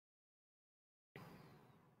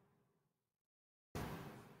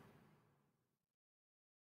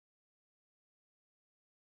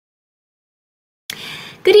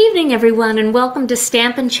Good evening, everyone, and welcome to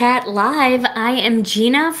Stampin' Chat Live. I am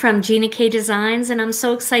Gina from Gina K Designs, and I'm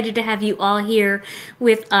so excited to have you all here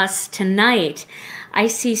with us tonight. I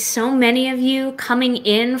see so many of you coming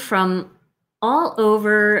in from all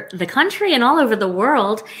over the country and all over the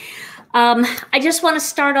world. I just want to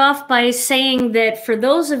start off by saying that for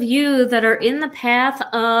those of you that are in the path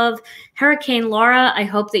of Hurricane Laura, I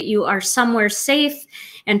hope that you are somewhere safe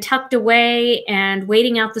and tucked away and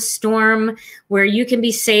waiting out the storm where you can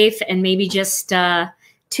be safe and maybe just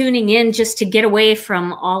tuning in just to get away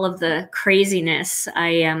from all of the craziness.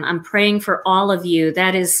 I'm praying for all of you.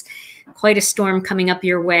 That is quite a storm coming up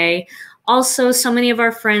your way. Also, so many of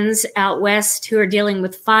our friends out west who are dealing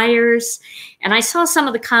with fires. And I saw some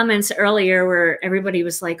of the comments earlier where everybody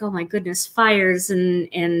was like, oh my goodness, fires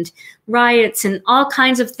and riots and all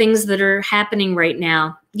kinds of things that are happening right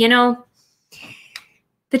now. You know,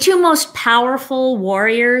 the two most powerful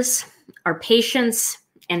warriors are patience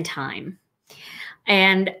and time.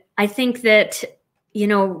 And I think that, you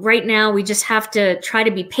know, right now we just have to try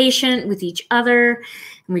to be patient with each other,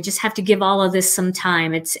 and we just have to give all of this some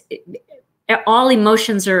time. All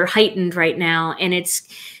emotions are heightened right now, and it's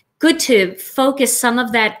good to focus some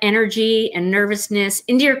of that energy and nervousness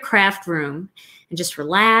into your craft room and just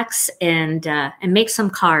relax and make some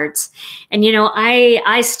cards. And, you know,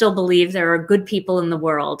 I still believe there are good people in the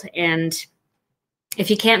world. And if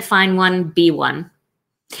you can't find one, be one.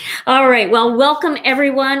 All right. Well, welcome,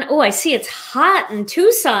 everyone. Oh, I see it's hot in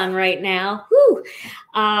Tucson right now. Whew.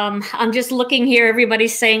 I'm just looking here.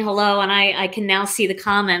 Everybody's saying hello, and I can now see the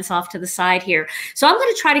comments off to the side here. So I'm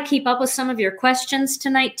going to try to keep up with some of your questions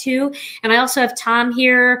tonight, too. And I also have Tom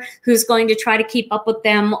here who's going to try to keep up with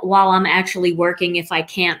them while I'm actually working if I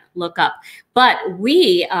can't look up. But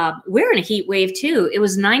we're in a heat wave, too. It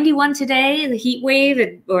was 91 today. The heat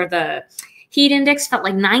wave or the heat index felt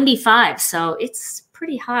like 95. So it's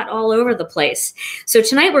pretty hot all over the place. So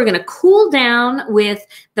tonight we're going to cool down with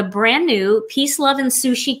the brand new Peace, Love, and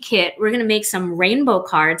Sushi kit. We're going to make some rainbow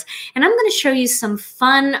cards, and I'm going to show you some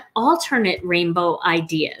fun alternate rainbow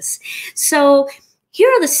ideas. So here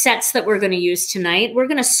are the sets that we're going to use tonight. We're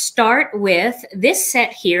going to start with this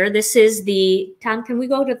set here. This is the, Tom, can we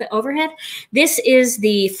go to the overhead? This is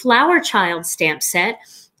the Flower Child stamp set.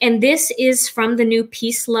 And this is from the new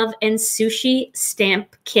Peace, Love, and Sushi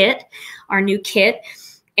stamp kit, our new kit.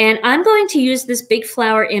 And I'm going to use this big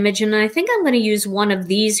flower image, and I think I'm going to use one of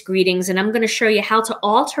these greetings, and I'm going to show you how to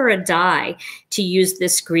alter a die to use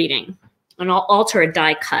this greeting, and I'll alter a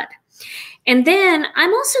die cut. And then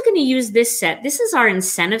I'm also going to use this set. This is our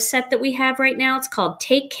incentive set that we have right now. It's called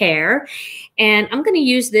Take Care. And I'm going to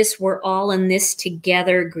use this We're All in This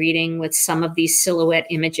Together greeting with some of these silhouette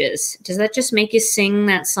images. Does that just make you sing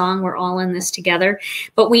that song, We're All in This Together?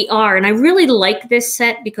 But we are. And I really like this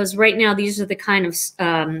set because right now these are the kind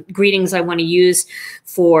of greetings I want to use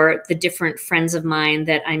for the different friends of mine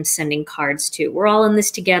that I'm sending cards to. We're all in this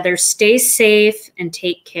together. Stay safe and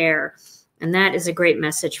take care. And that is a great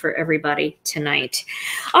message for everybody tonight.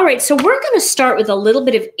 All right, so we're going to start with a little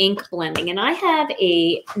bit of ink blending. And I have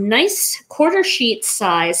a nice quarter sheet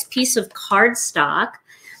size piece of cardstock.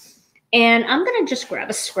 And I'm going to just grab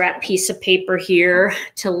a scrap piece of paper here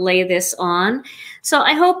to lay this on. So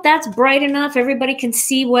I hope that's bright enough. Everybody can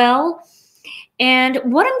see well. And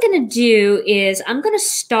what I'm going to do is I'm going to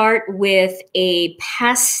start with a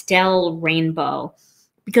pastel rainbow,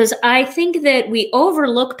 because I think that we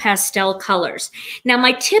overlook pastel colors. Now,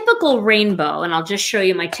 my typical rainbow, and I'll just show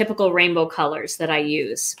you my typical rainbow colors that I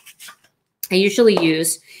use. I usually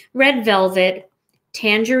use red velvet,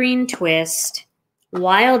 tangerine twist,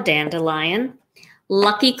 wild dandelion,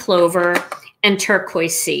 lucky clover, and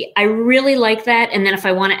turquoise sea. I really like that. And then if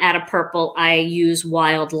I want to add a purple, I use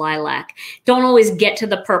wild lilac. Don't always get to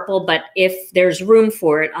the purple, but if there's room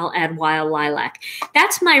for it, I'll add wild lilac.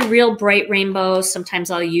 That's my real bright rainbow.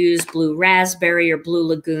 Sometimes I'll use blue raspberry or blue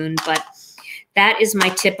lagoon, but that is my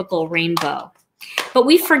typical rainbow. But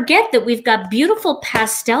we forget that we've got beautiful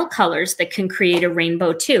pastel colors that can create a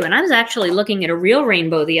rainbow too. And I was actually looking at a real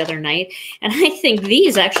rainbow the other night, and I think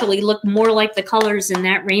these actually look more like the colors in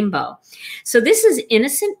that rainbow. So this is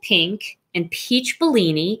Innocent Pink and Peach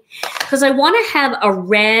Bellini, because I want to have a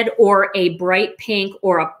red or a bright pink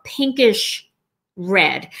or a pinkish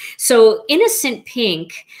red. So Innocent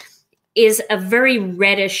Pink is a very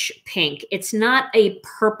reddish pink. It's not a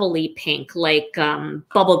purpley pink like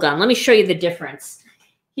bubblegum. Let me show you the difference.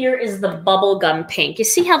 Here is the bubblegum pink. You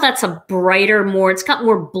see how that's a brighter, it's got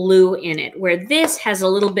more blue in it, where this has a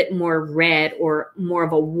little bit more red or more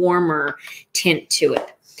of a warmer tint to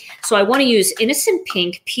it. So I want to use Innocent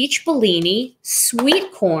Pink, Peach Bellini,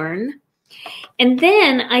 Sweet Corn, And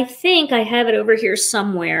then I think I have it over here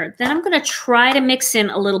somewhere. Then I'm going to try to mix in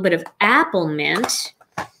a little bit of Applemint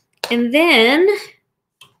and then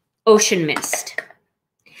Ocean Mist.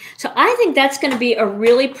 So I think that's going to be a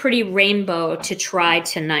really pretty rainbow to try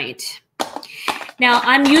tonight. Now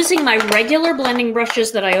I'm using my regular blending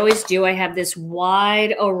brushes that I always do. I have this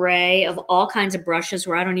wide array of all kinds of brushes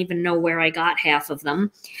where I don't even know where I got half of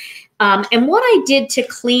them. And what I did to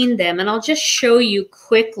clean them, and I'll just show you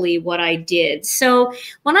quickly what I did. So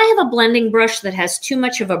when I have a blending brush that has too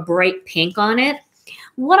much of a bright pink on it,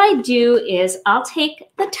 what I do is I'll take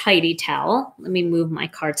the Tidy Towel. Let me move my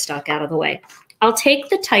cardstock out of the way. I'll take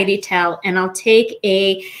the Tidy Towel and I'll take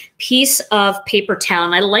a piece of paper towel,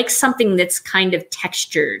 and I like something that's kind of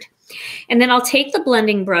textured. And then I'll take the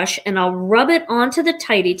blending brush and I'll rub it onto the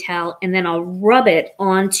Tidy Towel, and then I'll rub it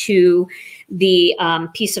onto the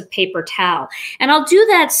piece of paper towel. And I'll do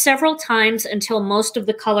that several times until most of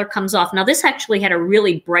the color comes off. Now this actually had a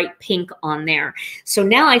really bright pink on there. So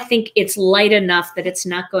now I think it's light enough that it's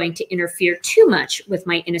not going to interfere too much with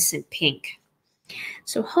my innocent pink.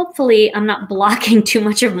 So hopefully I'm not blocking too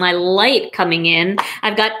much of my light coming in.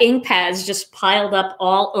 I've got ink pads just piled up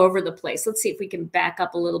all over the place. Let's see if we can back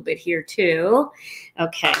up a little bit here too.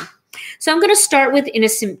 Okay, so I'm going to start with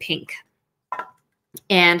Innocent Pink.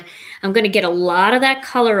 And I'm going to get a lot of that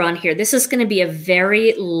color on here. This is going to be a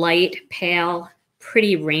very light, pale,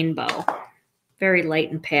 pretty rainbow. Very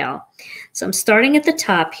light and pale. So I'm starting at the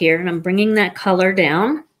top here and I'm bringing that color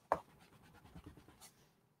down.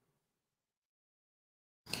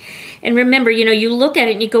 And remember, you know, you look at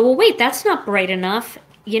it and you go, well, wait, that's not bright enough.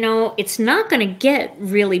 You know, it's not going to get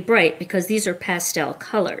really bright because these are pastel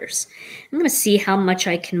colors. I'm going to see how much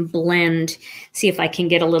I can blend, see if I can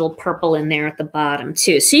get a little purple in there at the bottom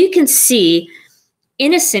too. So you can see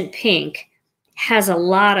Innocent Pink has a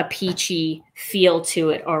lot of peachy feel to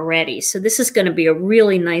it already. So this is going to be a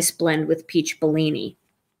really nice blend with Peach Bellini.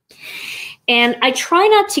 And I try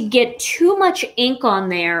not to get too much ink on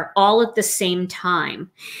there all at the same time.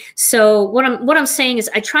 So what I'm saying is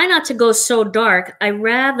I try not to go so dark. I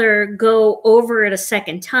rather go over it a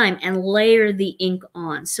second time and layer the ink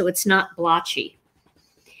on so it's not blotchy.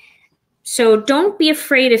 So don't be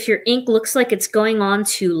afraid if your ink looks like it's going on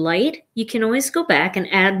too light. You can always go back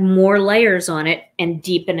and add more layers on it and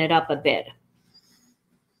deepen it up a bit.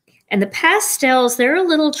 And the pastels, they're a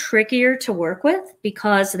little trickier to work with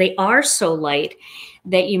because they are so light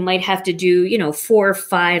that you might have to do, you know, 4 or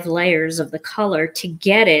 5 layers of the color to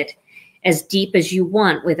get it as deep as you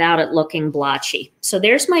want without it looking blotchy. So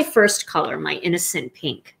there's my first color, my Innocent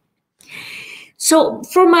Pink. So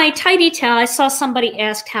for my Tidy Towel, I saw somebody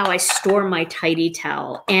ask how I store my Tidy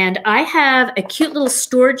Towel. And I have a cute little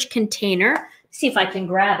storage container. See if I can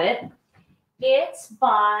grab it. It's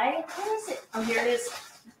by, where is it? Oh, here it is.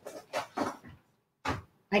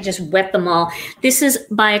 I just wet them all. This is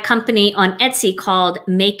by a company on Etsy called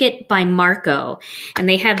Make It by Marco. And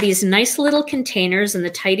they have these nice little containers and the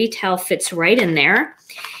Tidy Towel fits right in there.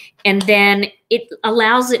 And then it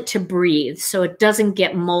allows it to breathe so it doesn't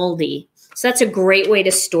get moldy. So that's a great way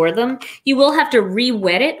to store them. You will have to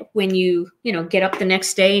re-wet it when you get up the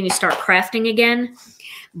next day and you start crafting again,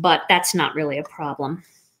 but that's not really a problem.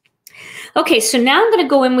 Okay, so now I'm going to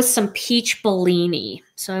go in with some Peach Bellini.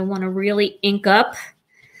 So I want to really ink up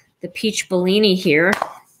the Peach Bellini here.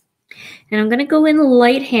 And I'm going to go in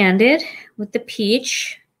light-handed with the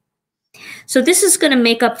peach. So this is going to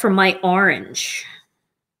make up for my orange.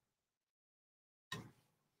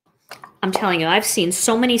 I'm telling you, I've seen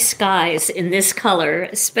so many skies in this color,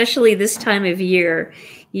 especially this time of year.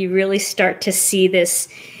 You really start to see this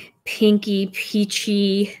pinky,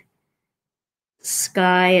 peachy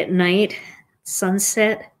sky at night,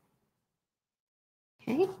 sunset.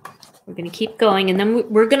 Okay, we're going to keep going, and then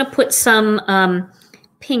we're going to put some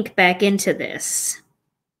pink back into this.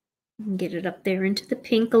 Get it up there into the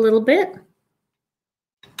pink a little bit.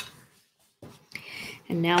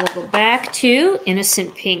 And now we'll go back to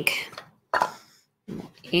Innocent Pink.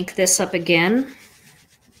 Ink this up again.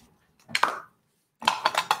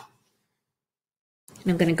 And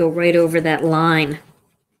I'm going to go right over that line.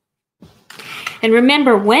 And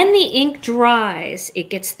remember, when the ink dries, it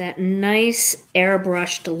gets that nice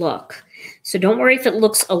airbrushed look. So don't worry if it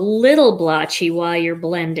looks a little blotchy while you're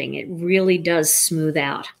blending. It really does smooth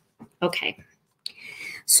out. Okay.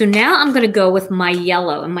 So now I'm going to go with my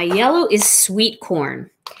yellow. And my yellow is Sweet Corn.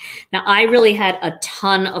 Now, I really had a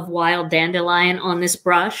ton of wild dandelion on this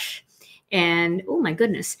brush. And, oh my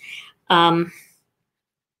goodness. But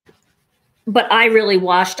I really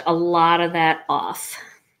washed a lot of that off.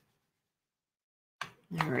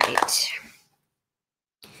 All right.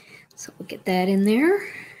 So we'll get that in there.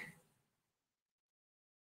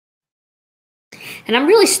 And I'm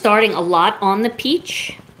really starting a lot on the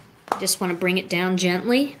peach. I just want to bring it down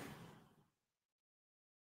gently.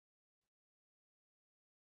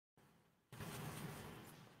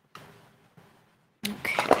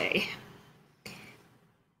 Okay.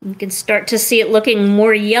 You can start to see it looking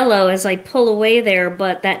more yellow as I pull away there,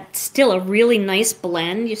 but that's still a really nice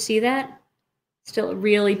blend. You see that? Still a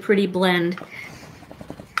really pretty blend.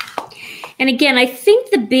 And again, I think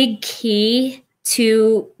the big key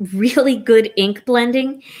to really good ink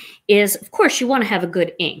blending is, of course, you want to have a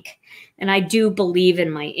good ink. And I do believe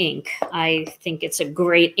in my ink. I think it's a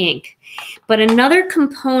great ink. But another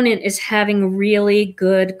component is having really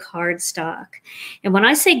good cardstock. And when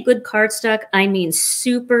I say good cardstock, I mean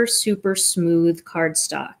super, super smooth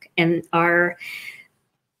cardstock. And our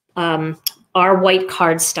white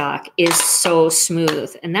cardstock is so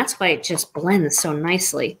smooth. And that's why it just blends so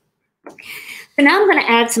nicely. So now I'm going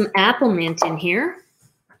to add some Applemint in here.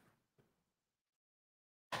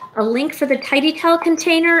 A link for the Tidy Towel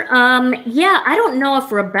container. Yeah, I don't know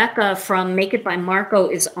if Rebecca from Make It by Marco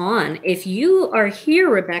is on. If you are here,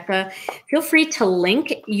 Rebecca, feel free to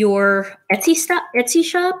link your Etsy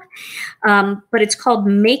shop. But it's called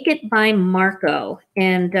Make It by Marco.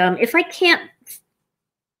 And if I can't,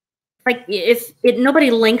 if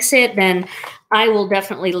nobody links it, then I will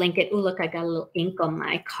definitely link it. Oh, look, I got a little ink on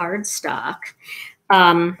my cardstock.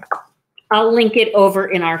 I'll link it over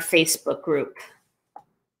in our Facebook group.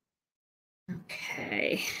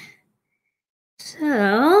 Okay,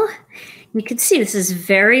 so you can see this is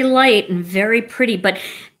very light and very pretty, but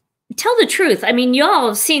tell the truth. I mean, y'all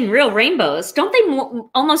have seen real rainbows. Don't they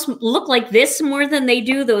almost look like this more than they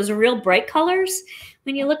do those real bright colors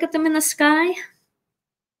when you look at them in the sky?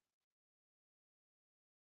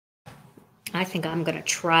 I think I'm going to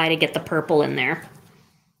try to get the purple in there.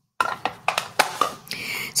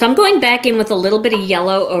 So I'm going back in with a little bit of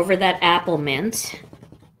yellow over that Applemint.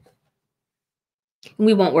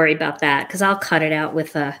 We won't worry about that because I'll cut it out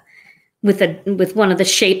with one of the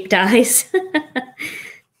shape dies.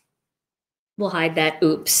 We'll hide that.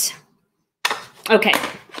 Oops. Okay,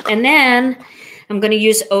 and then I'm going to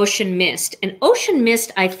use Ocean Mist. And Ocean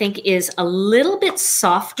Mist, I think, is a little bit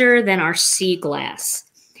softer than our Sea Glass.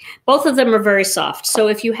 Both of them are very soft. So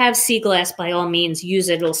if you have Sea Glass, by all means, use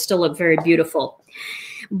it. It'll still look very beautiful.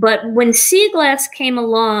 But when Sea Glass came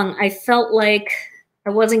along, I felt like I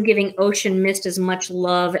wasn't giving Ocean Mist as much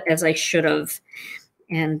love as I should have.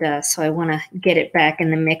 And so I want to get it back in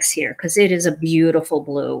the mix here because it is a beautiful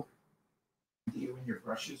blue. You and your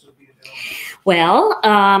brushes will be available?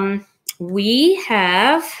 Well, we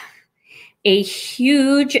have a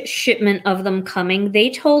huge shipment of them coming. They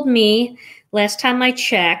told me last time I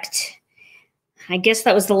checked, I guess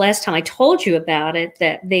that was the last time I told you about it,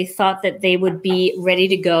 that they thought that they would be ready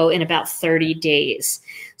to go in about 30 days.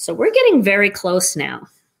 So we're getting very close now.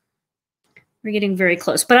 We're getting very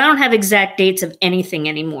close, but I don't have exact dates of anything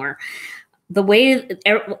anymore. The way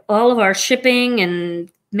all of our shipping and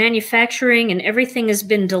manufacturing and everything has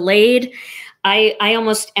been delayed, I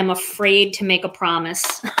almost am afraid to make a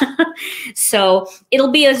promise. So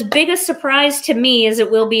it'll be as big a surprise to me as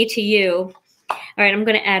it will be to you. All right, I'm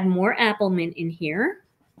going to add more Applemint in here.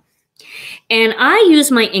 And I use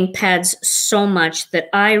my ink pads so much that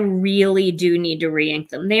I really do need to re-ink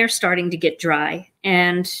them. They are starting to get dry,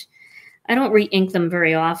 and I don't re-ink them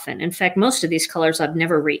very often. In fact, most of these colors I've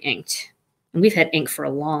never re-inked. And we've had ink for a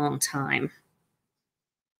long time.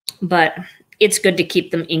 But it's good to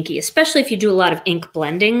keep them inky, especially if you do a lot of ink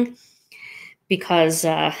blending, because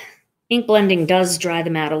ink blending does dry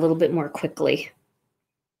them out a little bit more quickly.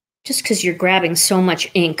 Just because you're grabbing so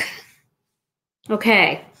much ink.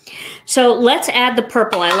 Okay, so let's add the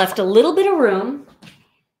purple. I left a little bit of room,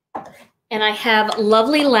 and I have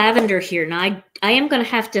lovely lavender here. Now, I am going to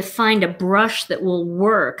have to find a brush that will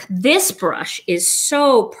work. This brush is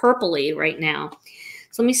so purpley right now.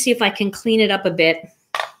 So let me see if I can clean it up a bit.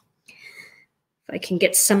 If I can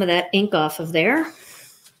get some of that ink off of there.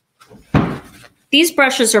 These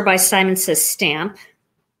brushes are by Simon Says Stamp.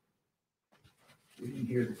 We didn't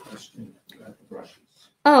hear the question about the brushes.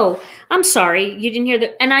 Oh, I'm sorry. You didn't hear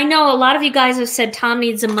that. And I know a lot of you guys have said Tom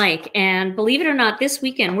needs a mic. And believe it or not, this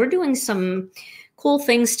weekend we're doing some cool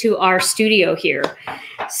things to our studio here.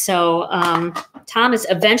 So Tom is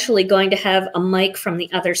eventually going to have a mic from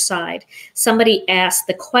the other side. Somebody asked,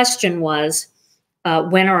 the question was,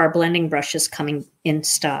 when are our blending brushes coming in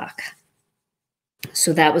stock?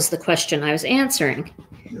 So that was the question I was answering.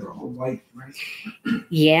 They're all white, right?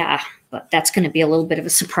 Yeah, but that's going to be a little bit of a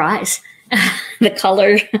surprise. The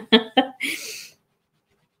color.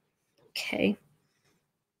 Okay.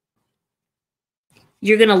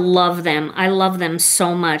 You're going to love them. I love them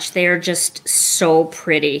so much. They are just so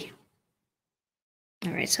pretty.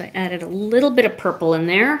 All right, so I added a little bit of purple in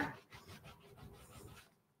there.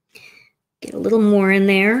 Get a little more in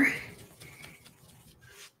there.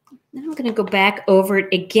 Then I'm going to go back over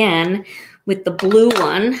it again with the blue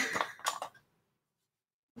one.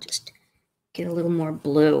 Just get a little more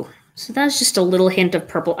blue. So that's just a little hint of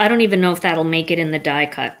purple. I don't even know if that'll make it in the die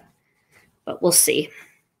cut, but we'll see.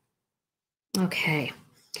 Okay.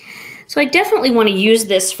 So I definitely want to use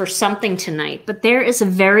this for something tonight, but there is a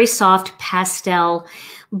very soft pastel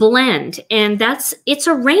blend, and it's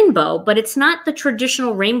a rainbow, but it's not the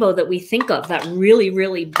traditional rainbow that we think of, that really,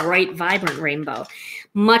 really bright, vibrant rainbow.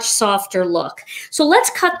 Much softer look. So let's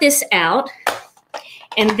cut this out,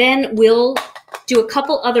 and then we'll do a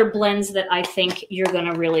couple other blends that I think you're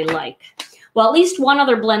going to really like. Well, at least one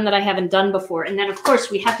other blend that I haven't done before, and then of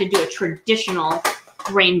course we have to do a traditional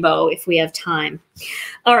rainbow if we have time.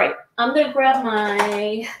 All right, I'm going to grab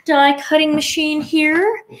my die cutting machine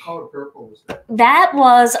here. What color purple was that? That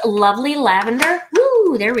was Lovely Lavender.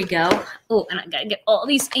 Woo, there we go. Oh, and I got to get all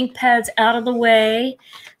these ink pads out of the way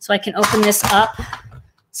so I can open this up.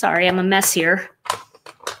 Sorry, I'm a mess here.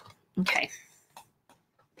 Okay.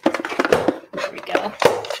 There we go.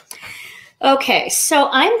 Okay, so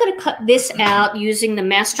I'm going to cut this out using the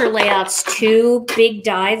Master Layouts 2 big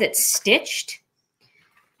die that's stitched.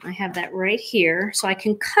 I have that right here, so I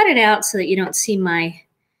can cut it out so that you don't see my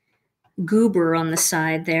goober on the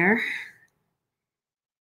side there.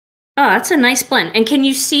 Oh, that's a nice blend. And can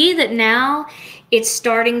you see that now it's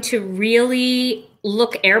starting to really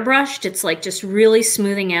look airbrushed? It's like just really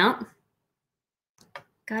smoothing out.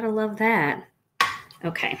 Gotta love that.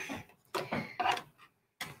 Okay.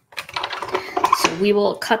 So we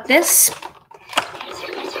will cut this.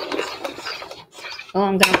 Oh,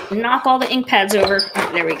 I'm going to knock all the ink pads over.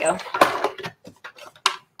 Oh, there we go.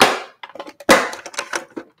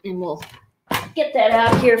 And we'll get that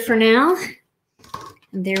out here for now.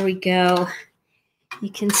 And there we go. You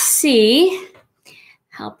can see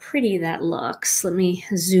how pretty that looks. Let me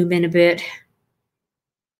zoom in a bit.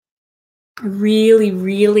 I really,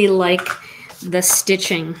 really like the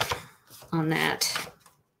stitching on that.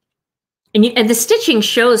 And the stitching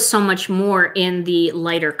shows so much more in the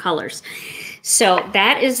lighter colors. So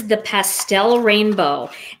that is the Pastel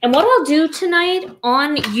Rainbow. And what I'll do tonight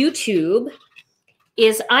on YouTube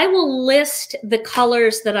is I will list the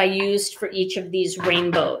colors that I used for each of these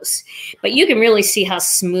rainbows. But you can really see how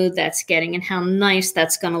smooth that's getting and how nice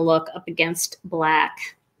that's going to look up against black.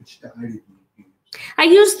 Which die did you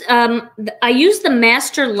use? I used the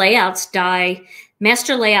Master Layouts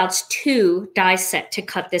 2 die set to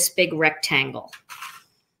cut this big rectangle.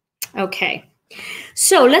 Okay.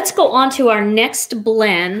 So let's go on to our next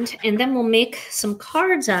blend, and then we'll make some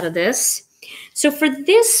cards out of this. So for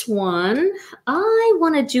this one, I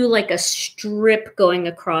want to do like a strip going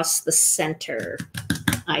across the center,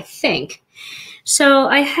 I think. So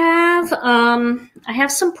I have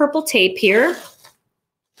some purple tape here,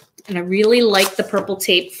 and I really like the purple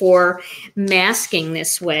tape for masking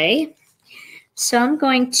this way. So I'm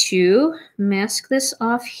going to mask this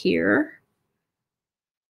off here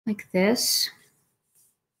like this.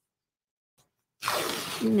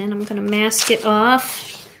 And then I'm going to mask it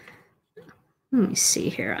off. Let me see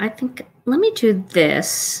here. I think, let me do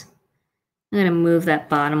this. I'm going to move that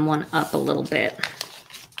bottom one up a little bit.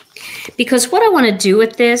 Because what I want to do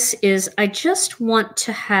with this is I just want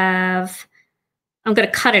to have, I'm going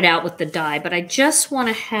to cut it out with the die, but I just want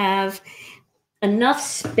to have enough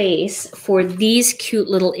space for these cute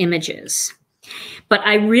little images. But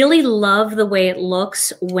I really love the way it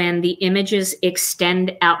looks when the images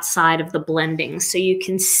extend outside of the blending. So you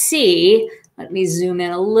can see, let me zoom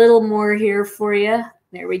in a little more here for you.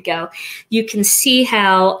 There we go. You can see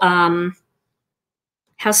how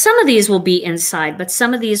some of these will be inside, but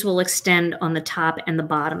some of these will extend on the top and the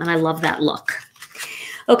bottom, and I love that look.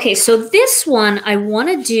 Okay, so this one, I want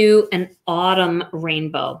to do an autumn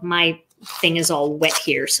rainbow. My thing is all wet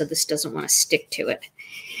here, so this doesn't want to stick to it.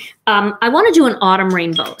 I want to do an autumn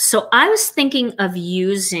rainbow. So I was thinking of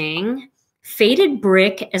using Faded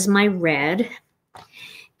Brick as my red,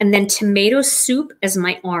 and then Tomato Soup as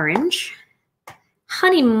my orange,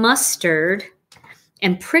 Honey Mustard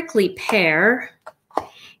and Prickly Pear,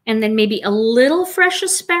 and then maybe a little fresh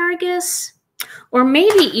asparagus, or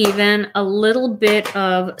maybe even a little bit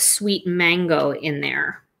of sweet mango in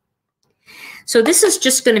there. So this is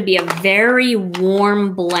just going to be a very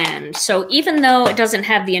warm blend. So even though it doesn't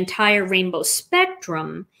have the entire rainbow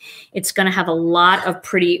spectrum, it's going to have a lot of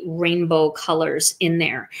pretty rainbow colors in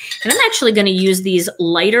there. And I'm actually going to use these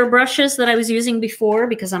lighter brushes that I was using before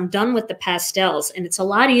because I'm done with the pastels, and it's a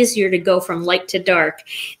lot easier to go from light to dark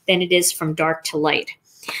than it is from dark to light.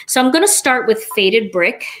 So I'm going to start with Faded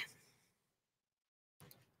Brick.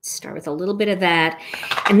 Start with a little bit of that.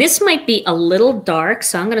 And this might be a little dark,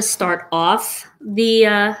 so I'm going to start off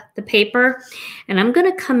the paper, and I'm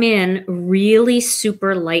going to come in really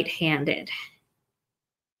super light-handed,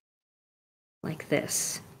 like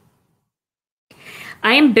this.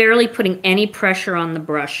 I am barely putting any pressure on the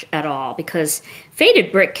brush at all because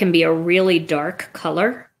Faded Brick can be a really dark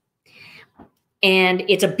color, and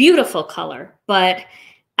it's a beautiful color, but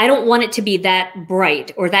I don't want it to be that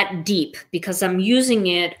bright or that deep because I'm using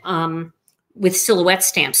it with silhouette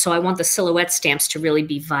stamps. So I want the silhouette stamps to really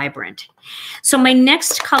be vibrant. So my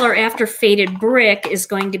next color after Faded Brick is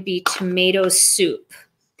going to be Tomato Soup.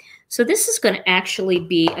 So this is going to actually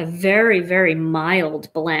be a very, very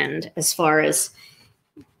mild blend as far as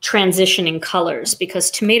transitioning colors because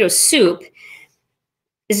Tomato Soup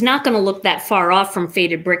is not going to look that far off from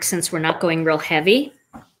Faded Brick since we're not going real heavy.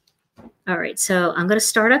 All right, so I'm going to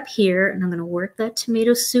start up here, and I'm going to work that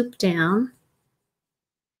tomato soup down.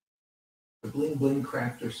 The Bling Bling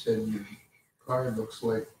Crafter said your card looks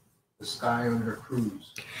like the sky on her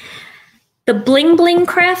cruise. The Bling Bling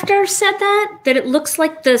Crafter said that? That it looks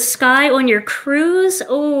like the sky on your cruise?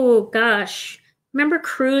 Oh, gosh. Remember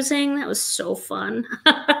cruising? That was so fun.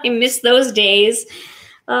 I miss those days.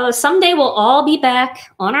 Someday we'll all be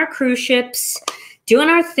back on our cruise ships, doing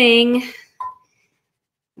our thing.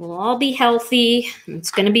 We'll all be healthy. It's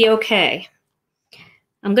going to be okay.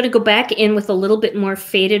 I'm going to go back in with a little bit more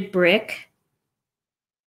Faded Brick.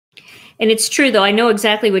 And it's true, though. I know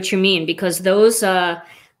exactly what you mean because those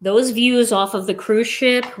views off of the cruise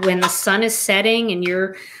ship when the sun is setting and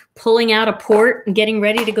you're pulling out a port and getting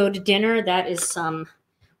ready to go to dinner, that is some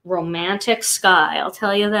romantic sky, I'll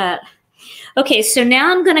tell you that. Okay, so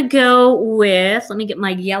now I'm going to go with, let me get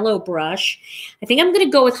my yellow brush. I think I'm going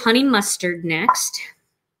to go with Honey Mustard next.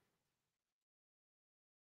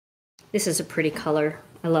 This is a pretty color.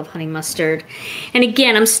 I love Honey Mustard. And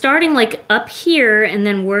again, I'm starting like up here and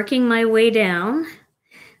then working my way down.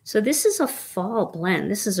 So this is a fall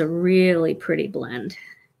blend. This is a really pretty blend.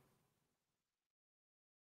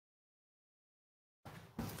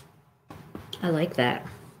 I like that.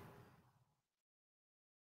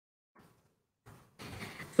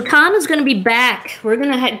 So Tom is going to be back. We're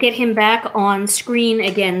going to get him back on screen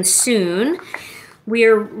again soon.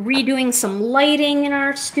 We're redoing some lighting in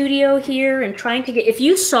our studio here and trying to get, if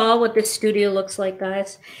you saw what this studio looks like,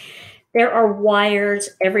 guys, there are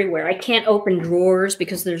wires everywhere. I can't open drawers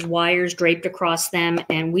because there's wires draped across them,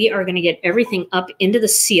 and we are going to get everything up into the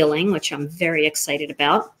ceiling, which I'm very excited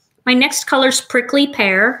about. My next color is Prickly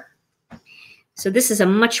Pear. So this is a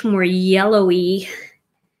much more yellowy,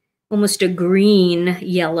 almost a green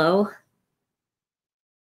yellow.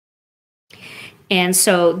 And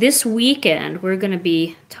so this weekend, we're going to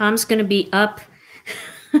be, Tom's going to be up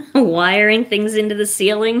wiring things into the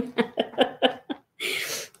ceiling.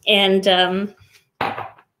 And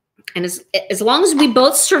as long as we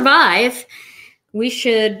both survive, we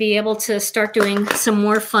should be able to start doing some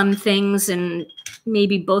more fun things and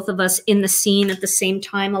maybe both of us in the scene at the same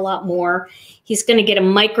time a lot more. He's going to get a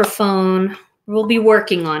microphone. We'll be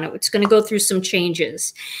working on it. It's going to go through some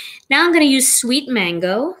changes. Now I'm going to use Sweet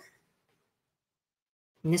Mango.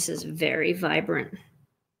 And this is very vibrant,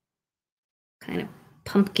 kind of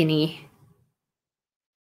pumpkin-y.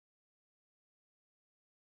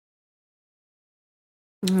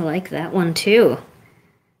 I like that one too. I feel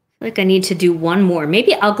like I need to do one more.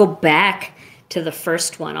 Maybe I'll go back to the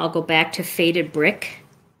first one. I'll go back to Faded Brick.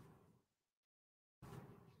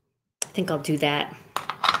 I think I'll do that.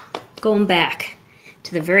 Going back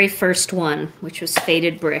to the very first one, which was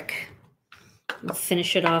Faded Brick. We'll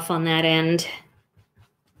finish it off on that end.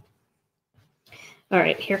 All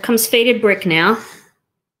right, here comes Faded Brick now.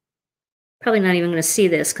 Probably not even going to see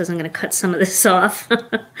this because I'm going to cut some of this off,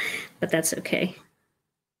 but that's okay.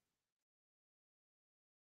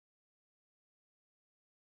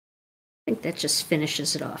 I think that just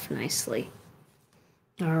finishes it off nicely.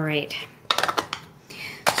 All right.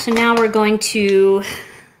 So now we're going to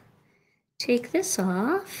take this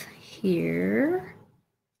off here.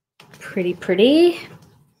 Pretty, pretty.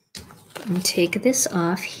 And take this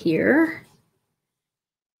off here.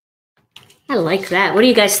 I like that. What do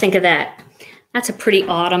you guys think of that? That's a pretty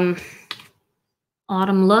autumn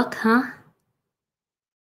look, huh?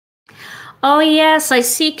 Oh yes, I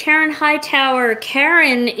see Karen Hightower.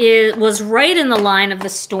 Karen was right in the line of the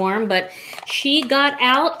storm, but she got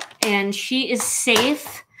out and she is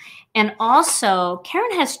safe. And also,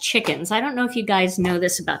 Karen has chickens. I don't know if you guys know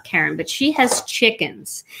this about Karen, but she has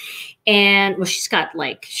chickens. And well, she's got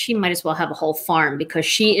she might as well have a whole farm because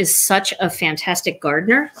she is such a fantastic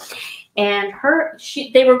gardener. And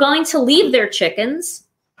they were going to leave their chickens.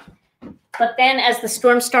 But then as the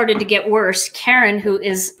storm started to get worse, Karen, who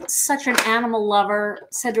is such an animal lover,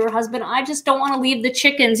 said to her husband, I just don't want to leave the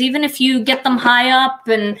chickens, even if you get them high up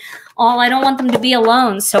and all, I don't want them to be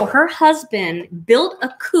alone. So her husband built a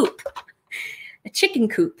coop, a chicken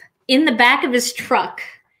coop, in the back of his truck.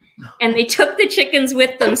 And they took the chickens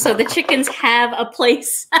with them. So the chickens have a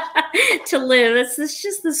place to live. It's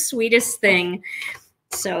just the sweetest thing.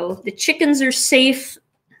 So the chickens are safe.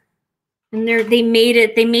 And they made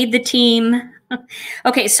it. They made the team.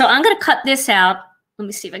 Okay, so I'm going to cut this out. Let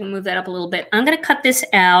me see if I can move that up a little bit. I'm going to cut this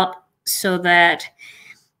out so that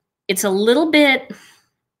it's a little bit,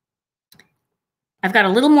 I've got a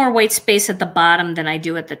little more white space at the bottom than I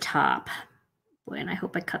do at the top. Boy, and I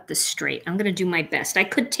hope I cut this straight. I'm going to do my best. I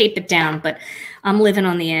could tape it down, but I'm living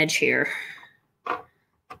on the edge here.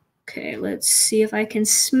 Okay, let's see if I can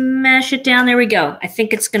smash it down. There we go. I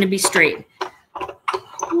think it's going to be straight.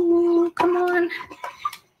 Ooh, come on.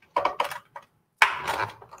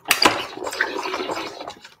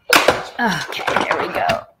 Okay, there we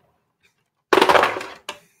go.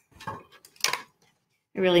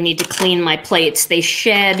 I really need to clean my plates. They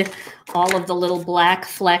shed all of the little black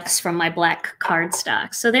flecks from my black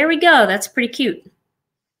cardstock. So there we go. That's pretty cute.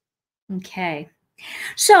 Okay.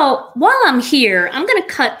 So while I'm here, I'm going to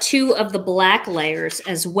cut 2 of the black layers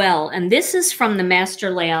as well. And this is from the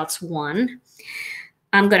Master Layouts 1.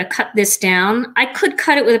 I'm going to cut this down. I could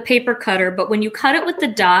cut it with a paper cutter, but when you cut it with the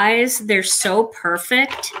dies, they're so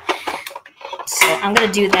perfect. So I'm going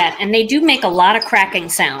to do that. And they do make a lot of cracking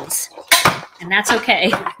sounds. And that's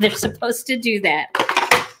okay. They're supposed to do that.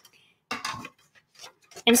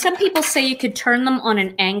 And some people say you could turn them on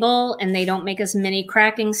an angle and they don't make as many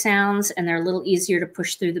cracking sounds and they're a little easier to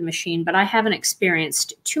push through the machine. But I haven't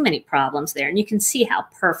experienced too many problems there. And you can see how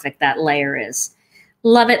perfect that layer is.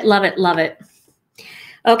 Love it, love it, love it.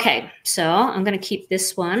 Okay, so I'm going to keep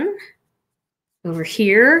this one over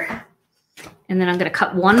here, and then I'm going to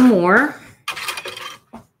cut one more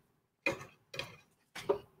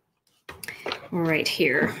right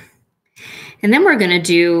here. And then we're going to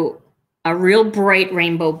do a real bright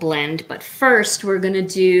rainbow blend, but first we're going to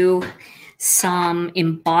do some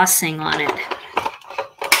embossing on it.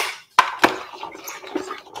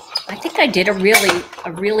 I think I did a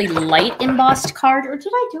really light embossed card, or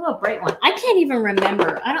did I do a bright one? I can't even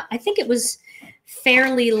remember. I think it was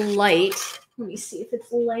fairly light. Let me see if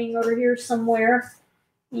it's laying over here somewhere.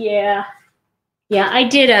 Yeah, I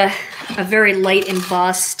did a very light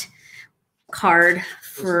embossed card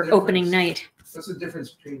for opening night. What's the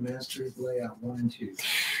difference between Master Layout 1 and 2?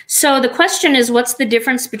 So the question is, what's the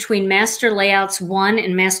difference between Master Layouts 1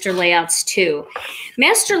 and Master Layouts 2?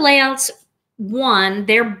 Master Layouts 1,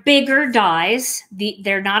 they're bigger dies.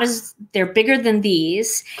 They're bigger than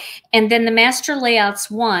these. And then the Master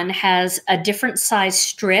Layouts 1 has a different size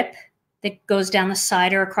strip that goes down the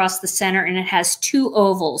side or across the center, and it has 2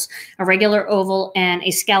 ovals, a regular oval and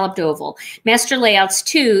a scalloped oval. Master Layouts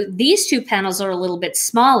 2, these 2 panels are a little bit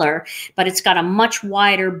smaller, but it's got a much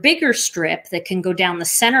wider, bigger strip that can go down the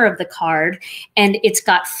center of the card, and it's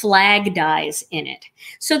got flag dies in it.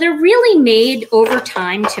 So they're really made over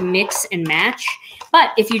time to mix and match,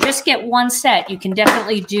 but if you just get one set, you can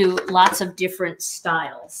definitely do lots of different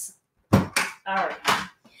styles. All right.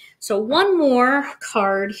 So one more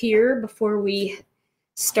card here before we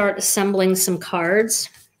start assembling some cards.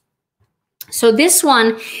 So this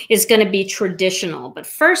one is going to be traditional, but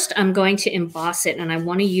first I'm going to emboss it, and I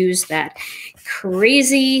want to use that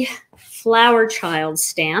crazy flower child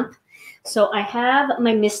stamp. So I have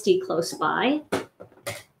my Misty close by,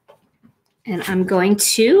 and I'm going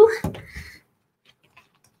to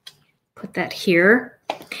put that here.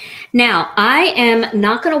 Now, I am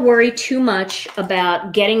not going to worry too much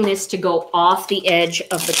about getting this to go off the edge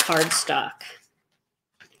of the cardstock.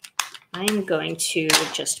 I'm going to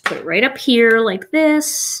just put it right up here like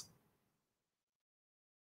this.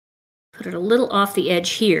 Put it a little off the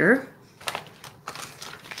edge here.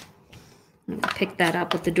 Pick that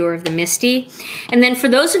up with the door of the Misty. And then for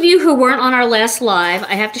those of you who weren't on our last live,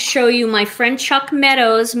 I have to show you my friend Chuck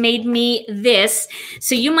Meadows made me this.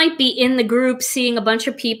 So you might be in the group seeing a bunch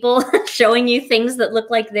of people showing you things that look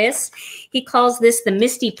like this. He calls this the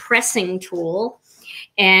Misty pressing tool.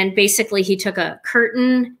 And basically he took a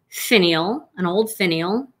curtain finial, an old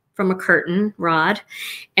finial, from a curtain rod.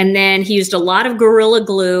 And then he used a lot of Gorilla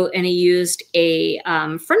Glue, and he used a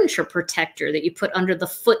furniture protector that you put under the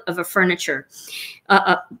foot of a furniture,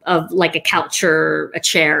 of like a couch or a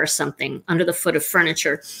chair or something, under the foot of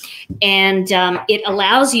furniture. And it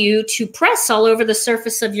allows you to press all over the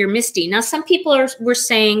surface of your Misty. Now, some people were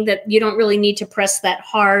saying that you don't really need to press that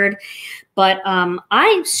hard, but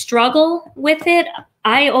I struggle with it.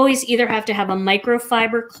 I always either have to have a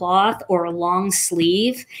microfiber cloth or a long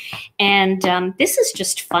sleeve. And this is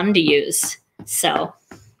just fun to use. So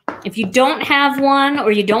if you don't have one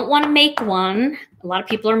or you don't want to make one, a lot of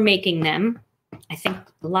people are making them. I think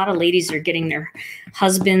a lot of ladies are getting their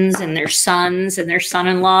husbands and their sons and their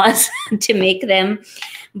son-in-laws to make them.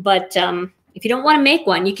 But if you don't want to make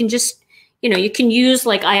one, you can just, you can use,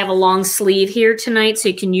 like I have a long sleeve here tonight, so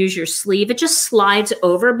you can use your sleeve. It just slides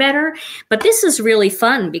over better. But this is really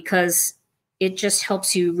fun because it just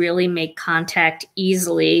helps you really make contact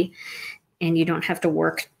easily, and you don't have to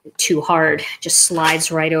work too hard. It just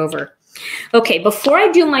slides right over. Okay, before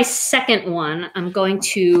I do my second one, I'm going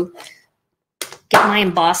to get my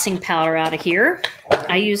embossing powder out of here.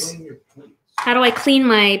 How do I clean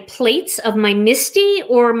my plates of my Misty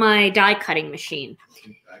or my die cutting machine?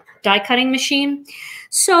 Die cutting machine.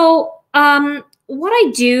 So what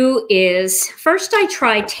I do is first I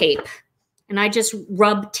try tape, and I just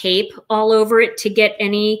rub tape all over it to get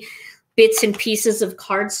any bits and pieces of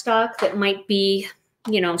cardstock that might be,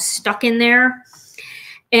 stuck in there.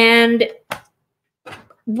 And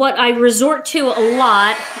what I resort to a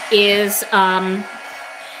lot is a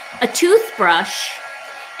toothbrush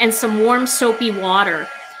and some warm soapy water.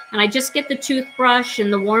 And I just get the toothbrush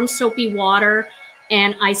and the warm soapy water,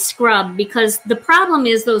 and I scrub, because the problem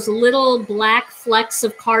is those little black flecks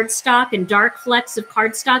of cardstock and dark flecks of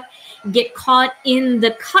cardstock get caught in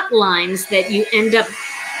the cut lines that you end up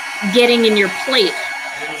getting in your plate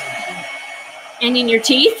and in your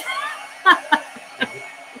teeth.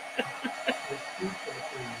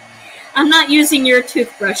 I'm not using your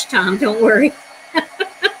toothbrush, Tom. Don't worry.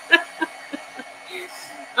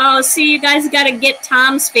 Oh, see, you guys got to get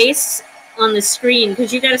Tom's face on the screen,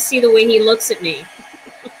 because you got to see the way he looks at me.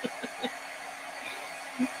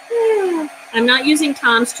 I'm not using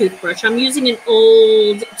Tom's toothbrush. I'm using an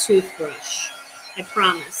old toothbrush. I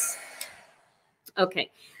promise.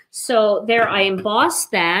 Okay. So there, I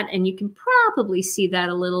embossed that, and you can probably see that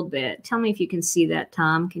a little bit. Tell me if you can see that,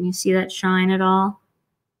 Tom. Can you see that shine at all?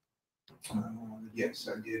 Yes,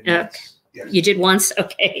 I did. Okay. Yes. You did once?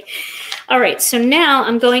 Okay. All right. So now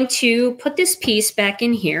I'm going to put this piece back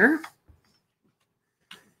in here.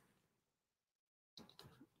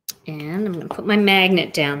 And I'm going to put my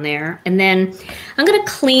magnet down there. And then I'm going to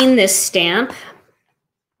clean this stamp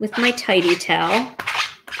with my tidy towel.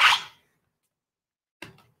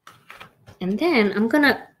 And then I'm going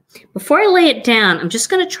to, before I lay it down, I'm just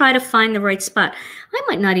going to try to find the right spot. I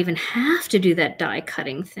might not even have to do that die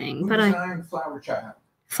cutting thing. But Flower Child.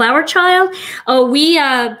 Flower Child? Oh, we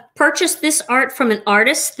purchased this art from an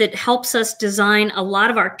artist that helps us design a lot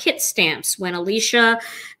of our kit stamps when Alicia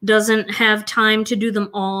doesn't have time to do them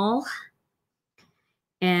all.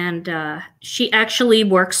 And she actually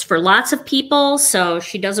works for lots of people, so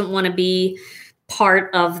she doesn't want to be part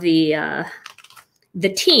of the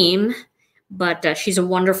team. But she's a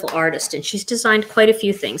wonderful artist, and she's designed quite a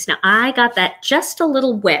few things. Now, I got that just a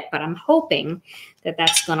little wet, but I'm hoping that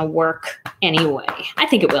that's going to work anyway. I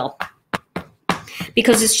think it will,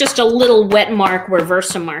 because it's just a little wet mark where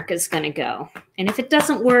Versamark is going to go. And if it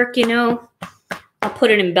doesn't work, I'll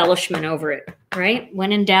put an embellishment over it, right?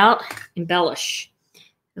 When in doubt, embellish.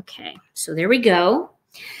 Okay, so there we go.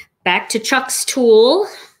 Back to Chuck's tool.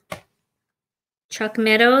 Chuck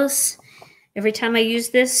Meadows. Every time I use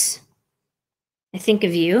this, I think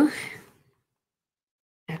of you.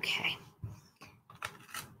 Okay.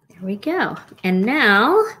 There we go. And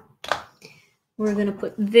now we're going to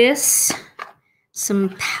put some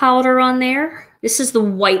powder on there. This is the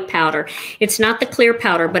white powder. It's not the clear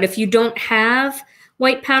powder, but if you don't have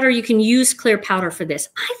white powder, you can use clear powder for this.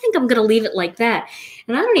 I think I'm going to leave it like that.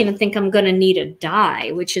 And I don't even think I'm going to need a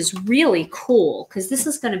die, which is really cool, because this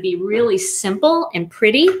is going to be really simple and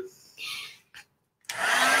pretty.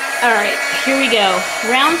 All right, here we go.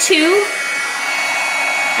 Round 2.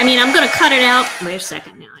 I mean, I'm going to cut it out. Wait a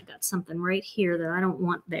second now. I got something right here that I don't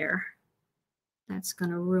want there. That's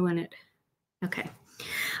going to ruin it. Okay.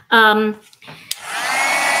 I'm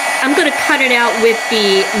going to cut it out with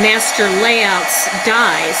the Master Layouts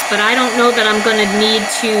dies, but I don't know that I'm going to need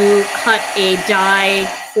to cut a die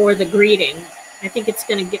for the greeting. I think it's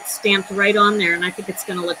going to get stamped right on there, and I think it's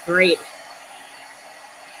going to look great.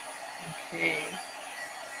 Okay.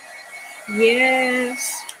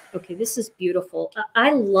 Yes. Okay, this is beautiful.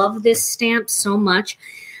 I love this stamp so much.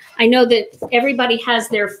 I know that everybody has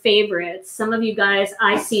their favorites. Some of you guys,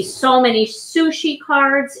 I see so many sushi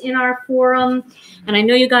cards in our forum, and I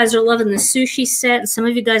know you guys are loving the sushi set, and some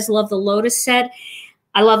of you guys love the lotus set.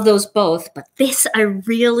 I love those both, but this I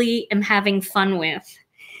really am having fun with.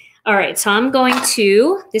 All right, so I'm going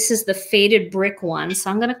to, this is the faded brick one,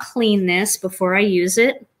 so I'm going to clean this before I use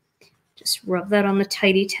it. Just rub that on the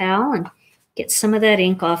tidy towel and get some of that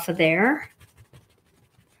ink off of there.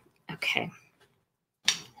 Okay.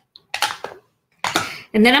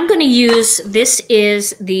 And then I'm going to use, this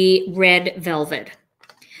is the red velvet.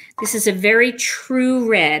 This is a very true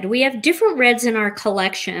red. We have different reds in our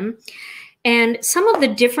collection, and some of the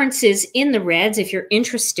differences in the reds, if you're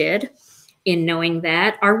interested in knowing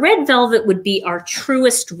that, our red velvet would be our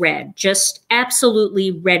truest red, just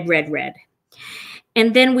absolutely red, red, red.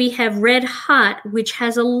 And then we have red hot, which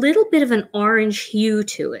has a little bit of an orange hue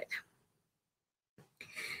to it.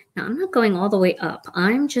 Now, I'm not going all the way up.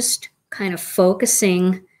 I'm just kind of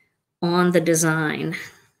focusing on the design.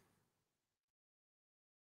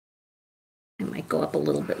 I might go up a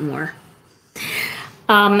little bit more.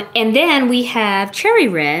 And then we have cherry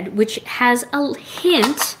red, which has a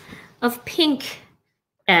hint of pink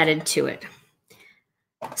added to it.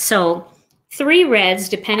 So 3 reds,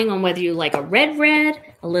 depending on whether you like a red,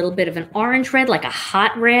 a little bit of an orange red, like a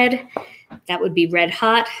hot red. That would be red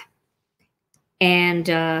hot. And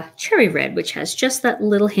cherry red, which has just that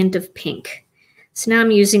little hint of pink. So now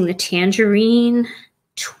I'm using the Tangerine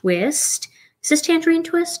Twist. Is this Tangerine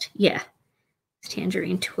Twist? Yeah, it's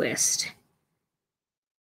Tangerine Twist.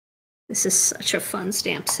 This is such a fun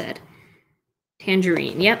stamp set.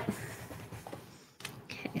 Tangerine, yep.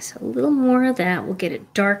 Okay, so a little more of that. We'll get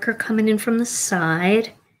it darker coming in from the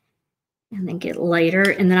side. And then get lighter.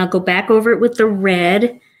 And then I'll go back over it with the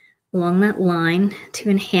red along that line to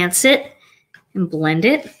enhance it. And blend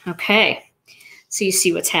it. Okay. So you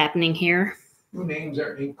see what's happening here. Who names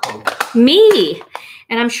our ink codes? Me.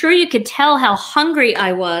 And I'm sure you could tell how hungry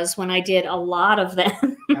I was when I did a lot of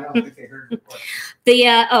them. I don't think they heard the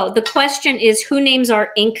question. The question is who names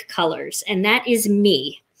our ink colors? And that is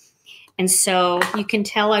me. And so you can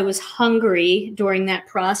tell I was hungry during that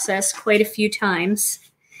process quite a few times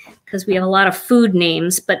because we have a lot of food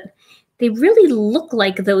names, but they really look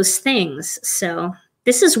like those things. So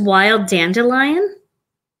this is Wild Dandelion.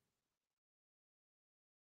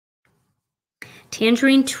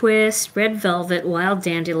 Tangerine Twist, Red Velvet, Wild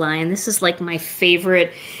Dandelion. This is like my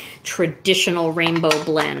favorite traditional rainbow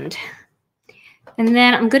blend. And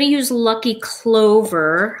then I'm going to use Lucky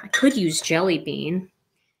Clover. I could use Jelly Bean.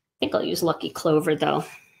 I think I'll use Lucky Clover though.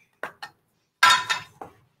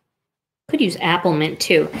 Could use Applemint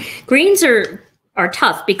too. Greens are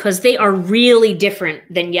tough because they are really different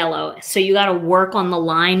than yellow. So you got to work on the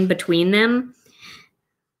line between them.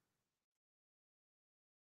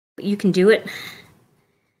 But you can do it.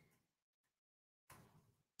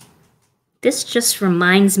 This just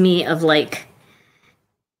reminds me of like,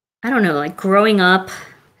 I don't know, like growing up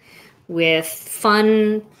with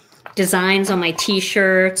fun designs on my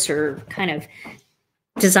t-shirts or kind of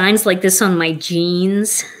designs like this on my jeans.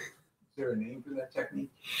 Is there a name for that technique?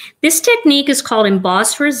 This technique is called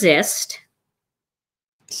Emboss Resist.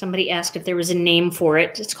 Somebody asked if there was a name for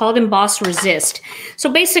it. It's called Emboss Resist.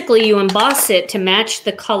 So basically you emboss it to match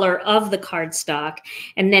the color of the cardstock.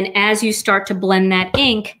 And then as you start to blend that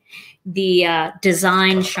ink, the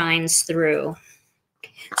design shines through.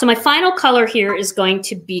 So my final color here is going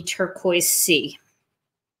to be Turquoise C.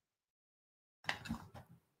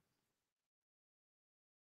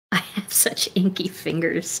 I have such inky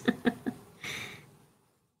fingers.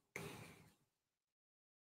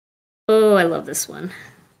 Oh, I love this one.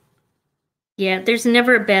 Yeah, there's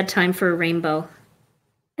never a bad time for a rainbow.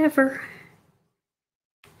 Ever.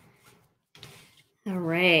 All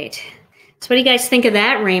right. So what do you guys think of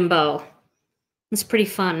that rainbow? It's pretty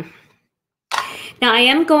fun. Now I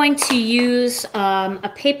am going to use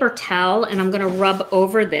a paper towel and I'm going to rub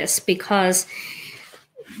over this because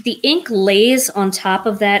the ink lays on top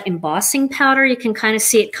of that embossing powder. You can kind of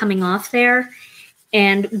see it coming off there.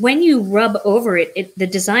 And when you rub over it, the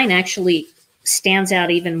design actually stands out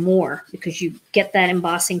even more because you get that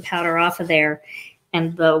embossing powder off of there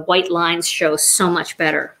and the white lines show so much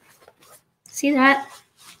better. See that?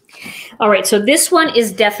 All right, so this one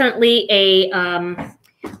is definitely a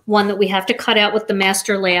one that we have to cut out with the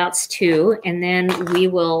master layouts too, and then we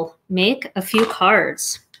will make a few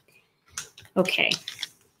cards. Okay,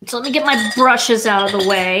 so let me get my brushes out of the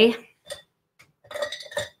way.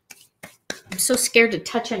 I'm so scared to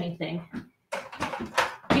touch anything.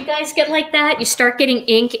 You guys get like that? You start getting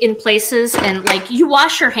ink in places and like you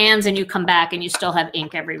wash your hands and you come back and you still have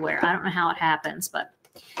ink everywhere. I don't know how it happens, but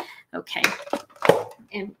okay.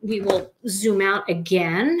 And we will zoom out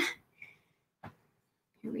again.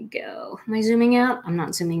 Here we go. Am I zooming out? I'm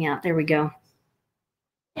not zooming out. There we go.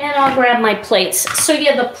 And I'll grab my plates. So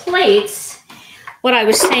yeah, the plates, what I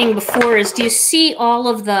was saying before is, do you see all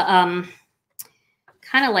of the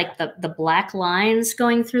kind of like the black lines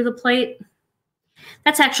going through the plate?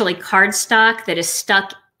 That's actually cardstock that is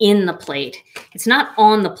stuck in the plate. It's not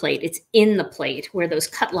on the plate, it's in the plate where those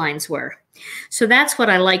cut lines were. So that's what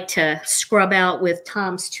I like to scrub out with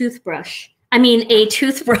Tom's toothbrush. I mean, a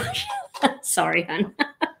toothbrush. Sorry, hon.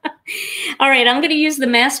 All right, I'm going to use the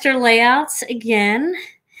master layouts again.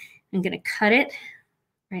 I'm going to cut it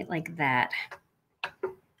right like that.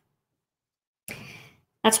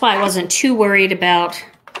 That's why I wasn't too worried about,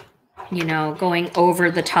 you know, going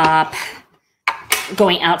over the top,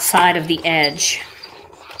 going outside of the edge,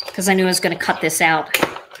 because I knew I was going to cut this out.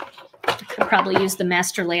 I could probably use the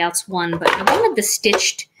master layouts one, but I wanted the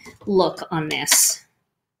stitched look on this.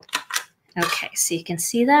 Okay, so you can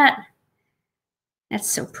see that. That's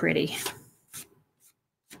so pretty.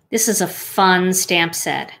 This is a fun stamp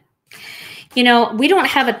set. You know, we don't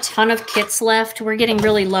have a ton of kits left. We're getting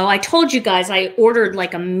really low. I told you guys I ordered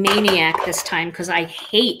like a maniac this time because I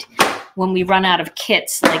hate when we run out of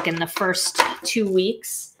kits like in the first 2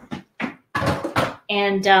 weeks.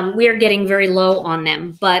 And we are getting very low on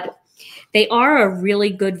them, but they are a really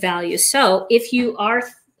good value. So if you are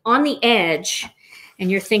on the edge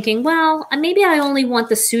and you're thinking, well, maybe I only want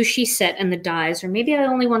the sushi set and the dies, or maybe I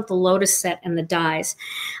only want the lotus set and the dies,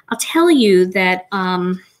 I'll tell you that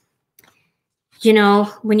you know,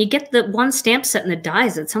 when you get the one stamp set and the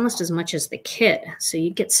dies, it's almost as much as the kit. So you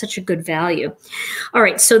get such a good value. All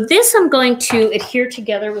right, so this I'm going to adhere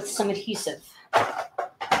together with some adhesive.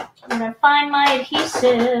 I'm going to find my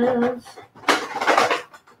adhesive.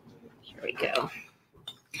 Here we go.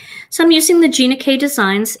 So I'm using the Gina K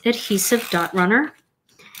Designs Adhesive Dot Runner.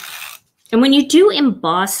 And when you do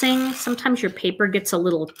embossing, sometimes your paper gets a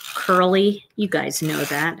little curly. You guys know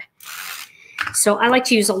that. So I like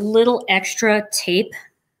to use a little extra tape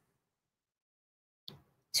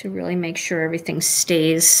to really make sure everything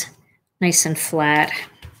stays nice and flat.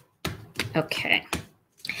 Okay.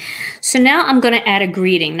 So now I'm going to add a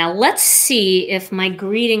greeting. Now let's see if my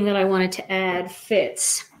greeting that I wanted to add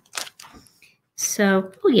fits. So,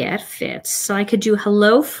 oh yeah, it fits. So I could do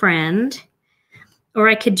hello friend, or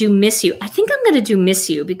I could do miss you. I think I'm going to do miss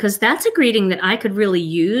you because that's a greeting that I could really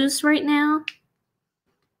use right now.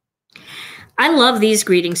 I love these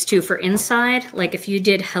greetings too for inside. Like if you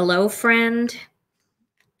did hello friend,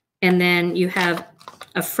 and then you have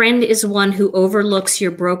a friend is one who overlooks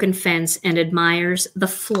your broken fence and admires the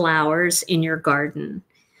flowers in your garden.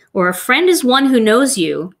 Or a friend is one who knows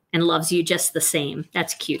you and loves you just the same.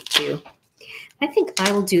 That's cute too. I think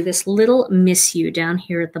I will do this little miss you down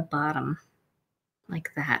here at the bottom,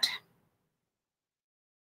 like that.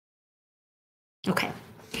 Okay.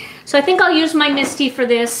 So I think I'll use my Misty for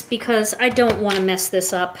this because I don't want to mess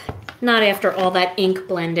this up. Not after all that ink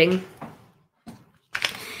blending.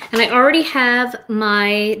 And I already have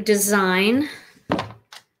my design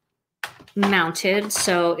mounted,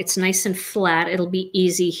 so it's nice and flat. It'll be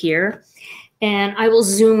easy here. And I will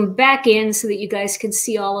zoom back in so that you guys can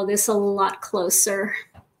see all of this a lot closer.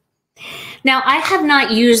 Now, I have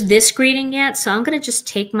not used this greeting yet, so I'm going to just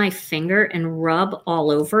take my finger and rub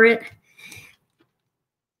all over it.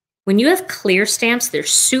 When you have clear stamps, they're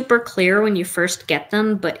super clear when you first get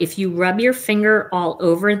them, but if you rub your finger all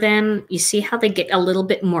over them, you see how they get a little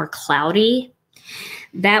bit more cloudy?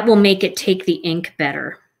 That will make it take the ink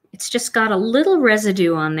better. It's just got a little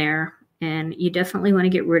residue on there, and you definitely want to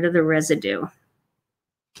get rid of the residue.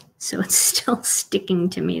 So it's still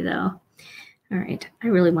sticking to me, though. All right, I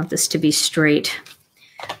really want this to be straight.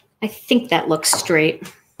 I think that looks straight.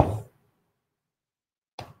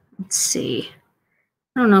 Let's see.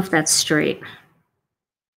 I don't know if that's straight.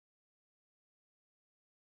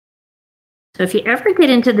 So if you ever get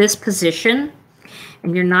into this position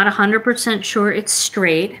and you're not 100% sure it's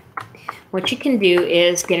straight, what you can do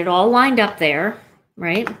is get it all lined up there,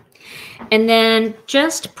 right? And then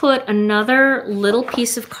just put another little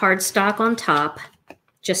piece of cardstock on top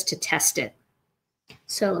just to test it.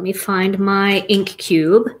 So let me find my ink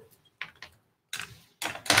cube.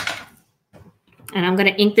 And I'm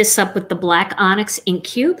going to ink this up with the black onyx ink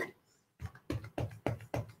cube.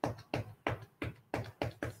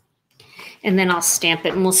 And then I'll stamp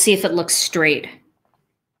it and we'll see if it looks straight.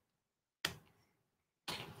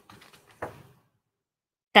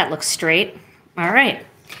 That looks straight. All right.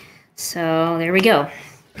 So there we go.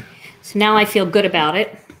 So now I feel good about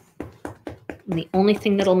it. And the only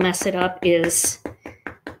thing that'll mess it up is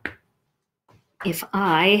if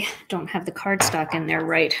I don't have the cardstock in there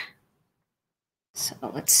right. So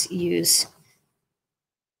let's use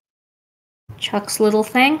Chuck's little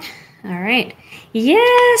thing. All right.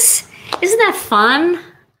 Yes! Isn't that fun?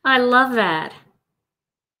 I love that.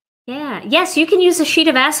 Yeah. Yes, you can use a sheet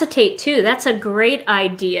of acetate too. That's a great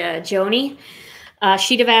idea, Joni.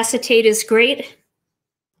 Sheet of acetate is great.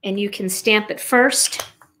 And you can stamp it first.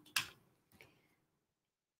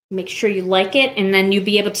 Make sure you like it, and then you'll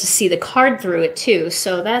be able to see the card through it too.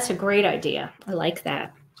 So that's a great idea. I like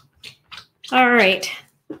that. All right.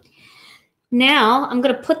 Now I'm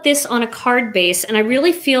going to put this on a card base, and I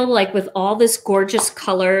really feel like with all this gorgeous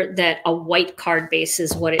color that a white card base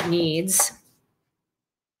is what it needs.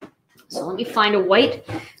 So let me find a white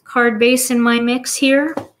card base in my mix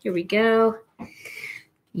here. Here we go.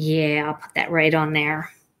 Yeah, I'll put that right on there.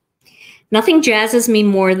 Nothing jazzes me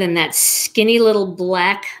more than that skinny little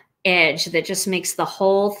black edge that just makes the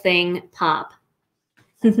whole thing pop.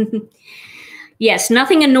 Yes,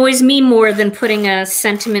 nothing annoys me more than putting a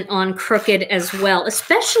sentiment on crooked as well,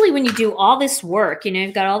 especially when you do all this work. You know,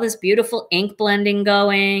 you've got all this beautiful ink blending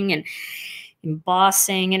going and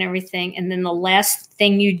embossing and everything, and then the last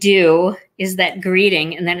thing you do is that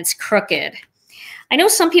greeting, and then it's crooked. I know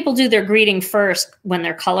some people do their greeting first when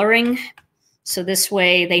they're coloring, so this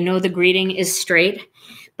way they know the greeting is straight,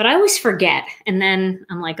 but I always forget, and then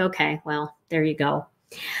I'm like, okay, well, there you go.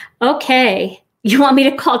 Okay. You want me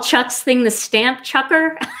to call Chuck's thing the stamp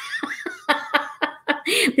chucker?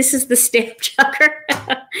 This is the stamp chucker.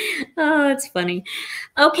 Oh, it's funny.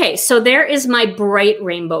 Okay, so there is my bright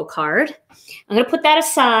rainbow card. I'm going to put that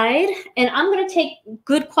aside, and I'm going to take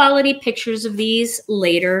good quality pictures of these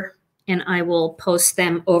later, and I will post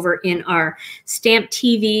them over in our Stamp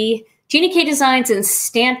TV, Gina K Designs and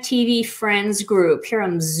Stamp TV Friends group. Here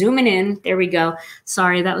I'm zooming in. There we go.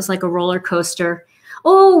 Sorry, that was like a roller coaster.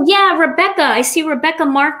 Oh, yeah, Rebecca. I see Rebecca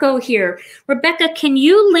Marco here. Rebecca, can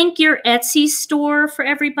you link your Etsy store for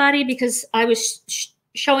everybody? Because I was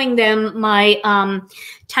showing them my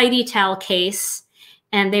Tidy Towel case,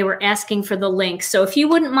 and they were asking for the link. So if you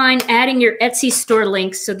wouldn't mind adding your Etsy store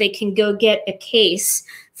link so they can go get a case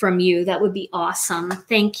from you, that would be awesome.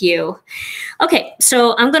 Thank you. Okay,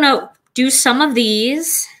 so I'm going to do some of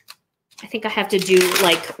these. I think I have to do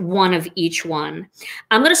like one of each one.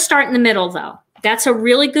 I'm going to start in the middle, though. That's a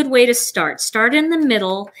really good way to start. Start in the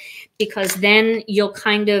middle, because then you'll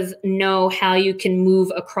kind of know how you can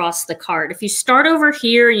move across the card. If you start over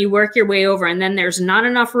here and you work your way over and then there's not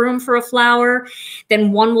enough room for a flower,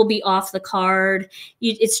 then one will be off the card.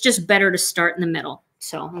 It's just better to start in the middle.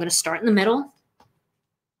 So I'm going to start in the middle.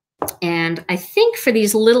 And I think for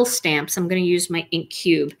these little stamps, I'm going to use my ink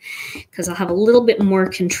cube because I'll have a little bit more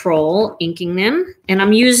control inking them. And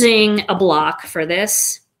I'm using a block for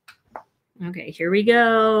this. Okay, here we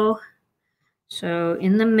go. So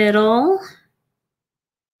in the middle,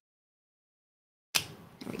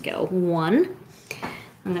 there we go, one.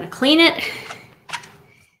 I'm going to clean it,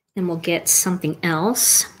 and we'll get something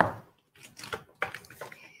else.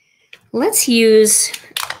 Let's use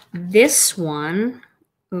this one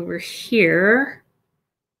over here.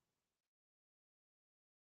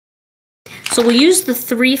 So we'll use the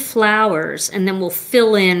 3 flowers, and then we'll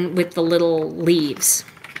fill in with the little leaves.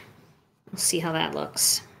 We'll see how that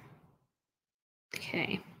looks.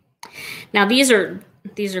 Okay. Now these are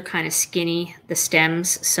kind of skinny, the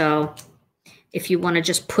stems, so if you want to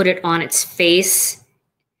just put it on its face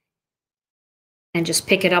and just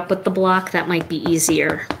pick it up with the block, that might be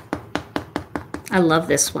easier. I love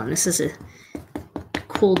this one. This is a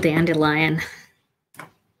cool dandelion.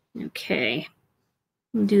 Okay.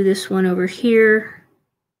 We'll do this one over here.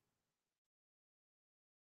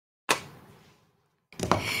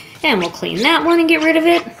 And we'll clean that one and get rid of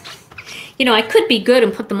it. You know, I could be good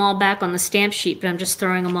and put them all back on the stamp sheet, but I'm just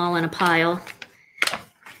throwing them all in a pile.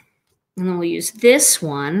 And then we'll use this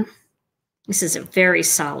one. This is a very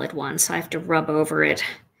solid one, so I have to rub over it.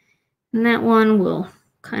 And that one we'll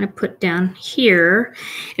kind of put down here.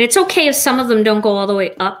 And it's okay if some of them don't go all the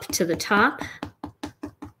way up to the top.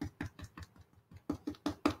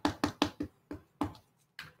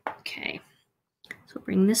 Okay. So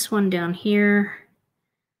bring this one down here.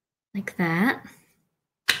 Like that.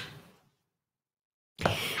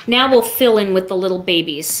 Now we'll fill in with the little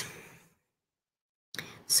babies.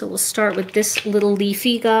 So we'll start with this little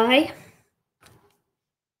leafy guy.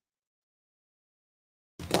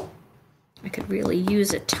 I could really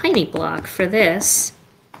use a tiny block for this,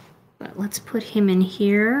 but let's put him in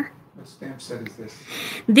here. What stamp set is this?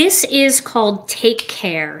 This is called Take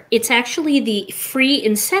Care. It's actually the free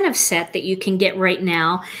incentive set that you can get right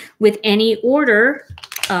now with any order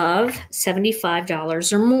of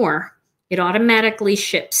 $75 or more. It automatically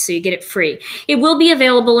ships, so you get it free. It will be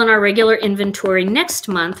available in our regular inventory next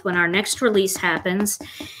month when our next release happens.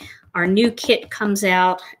 Our new kit comes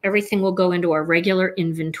out. Everything will go into our regular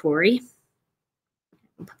inventory.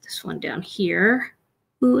 I'll put this one down here.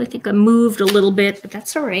 Ooh, I think I moved a little bit, but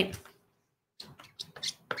that's all right.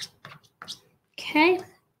 Okay.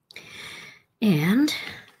 And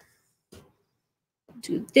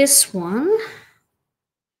do this one.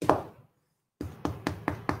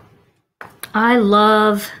 I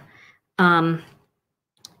love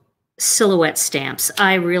silhouette stamps.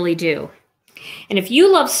 I really do. And if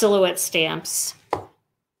you love silhouette stamps,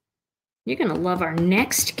 you're going to love our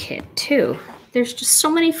next kit too. There's just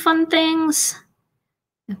so many fun things.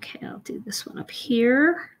 Okay, I'll do this one up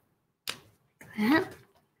here. Like that.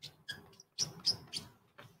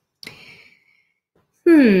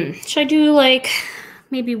 Should I do like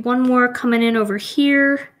maybe one more coming in over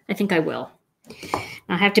here? I think I will.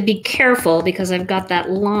 I have to be careful because I've got that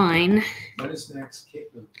line. What is the next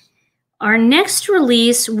kit release? Our next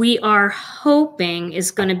release, we are hoping,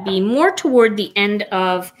 is going to be more toward the end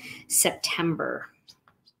of September.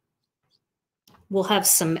 We'll have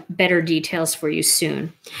some better details for you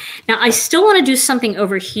soon. Now, I still want to do something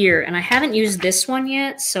over here, and I haven't used this one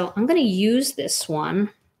yet, so I'm going to use this one,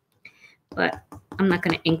 but I'm not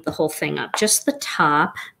going to ink the whole thing up, just the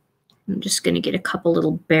top. I'm just going to get a couple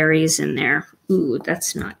little berries in there. Ooh,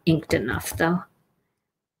 that's not inked enough, though.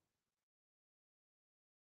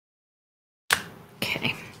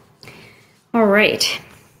 Okay. All right.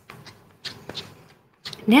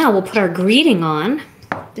 Now we'll put our greeting on.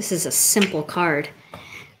 This is a simple card.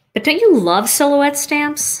 But don't you love silhouette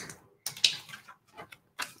stamps?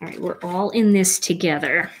 All right, we're all in this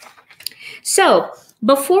together. So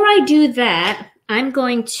before I do that, I'm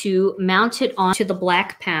going to mount it onto the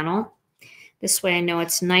black panel. This way I know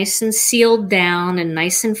it's nice and sealed down and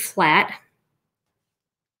nice and flat.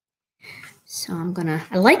 So I'm gonna,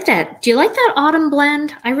 I like that. Do you like that autumn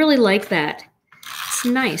blend? I really like that. It's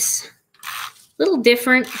nice. A little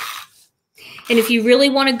different. And if you really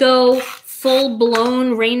want to go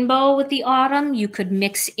full-blown rainbow with the autumn, you could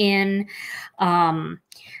mix in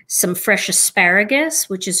some fresh asparagus,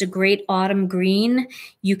 which is a great autumn green.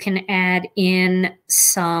 You can add in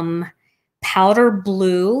some powder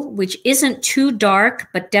blue, which isn't too dark,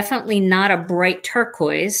 but definitely not a bright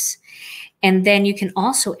turquoise. And then you can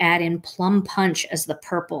also add in plum punch as the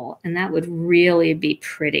purple, and that would really be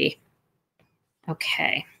pretty.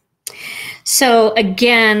 Okay. So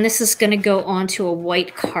again, this is going to go onto a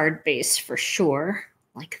white card base for sure,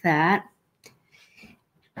 like that.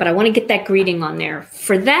 But I want to get that greeting on there.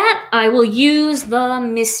 For that, I will use the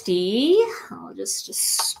Misty. I'll just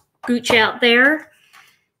scooch out there.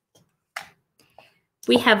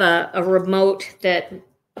 We have a remote that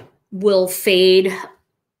will fade,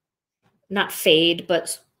 not fade,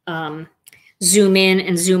 but zoom in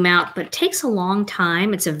and zoom out, but it takes a long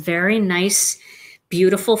time. It's a very nice,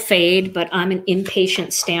 beautiful fade, but I'm an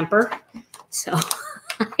impatient stamper, so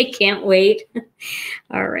I can't wait.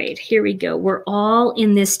 All right, here we go. We're all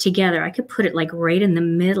in this together. I could put it like right in the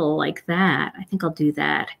middle like that. I think I'll do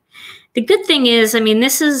that. The good thing is, I mean,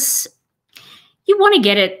 this is, you want to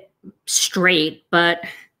get it straight, but,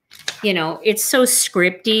 you know, it's so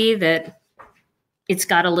scripty that it's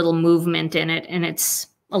got a little movement in it, and it's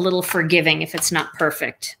a little forgiving if it's not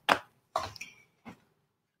perfect.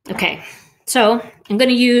 Okay. So I'm going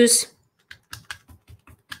to use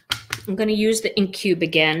the ink cube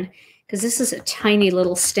again because this is a tiny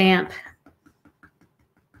little stamp.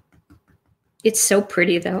 It's so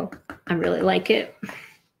pretty though. I really like it.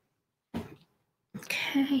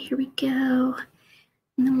 Okay, here we go.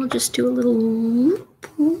 And then we'll just do a little whoop,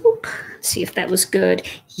 whoop. See if that was good.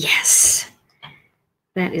 Yes,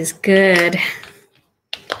 that is good.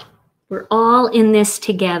 We're all in this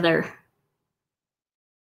together.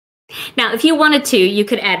 Now, if you wanted to, you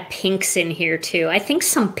could add pinks in here too. I think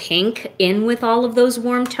some pink in with all of those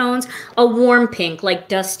warm tones. A warm pink, like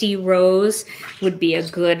dusty rose, would be a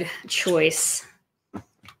good choice.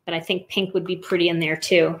 But I think pink would be pretty in there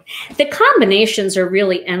too. The combinations are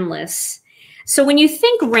really endless. So when you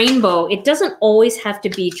think rainbow, it doesn't always have to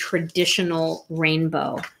be traditional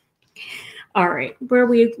rainbow. All right, where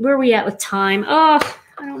are we at with time? Oh,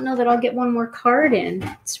 I don't know that I'll get one more card in.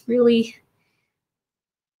 It's really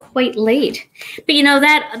quite late. But you know,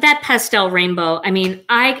 that pastel rainbow, I mean,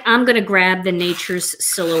 I'm going to grab the Nature's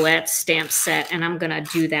Silhouette stamp set, and I'm going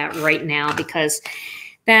to do that right now because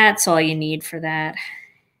that's all you need for that.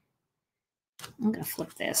 I'm going to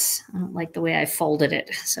flip this. I don't like the way I folded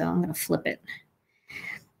it, so I'm going to flip it.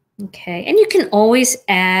 Okay, and you can always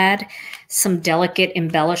add some delicate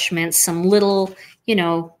embellishments, some little, you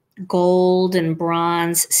know, gold and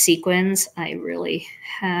bronze sequins. I really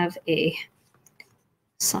have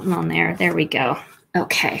something on there. There we go.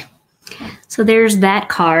 Okay, so there's that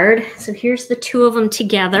card. So here's the two of them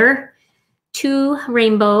together. Two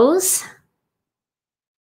rainbows.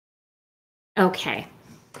 Okay,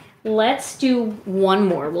 let's do one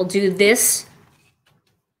more. We'll do this.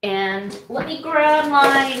 And let me grab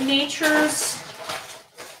my Nature's.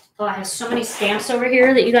 Oh, I have so many stamps over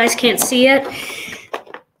here that you guys can't see it.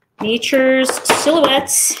 Nature's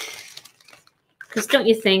Silhouettes. Because don't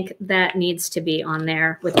you think that needs to be on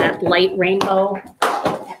there with that light rainbow,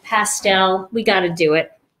 that pastel? We got to do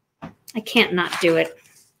it. I can't not do it.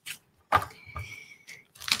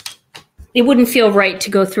 It wouldn't feel right to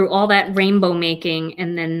go through all that rainbow making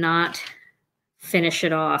and then not finish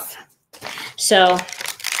it off. So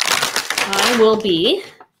I will be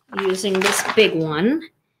using this big one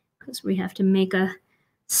because we have to make a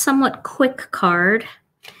somewhat quick card.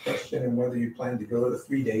 Question on whether you plan to go to the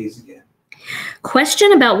 3 days again.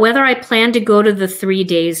 Question about whether I plan to go to the 3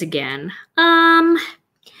 days again.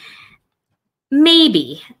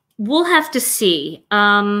 Maybe. We'll have to see.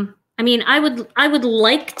 I mean, I would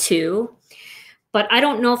like to, but I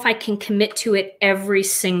don't know if I can commit to it every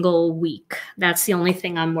single week. That's the only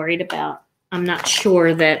thing I'm worried about. I'm not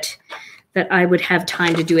sure that I would have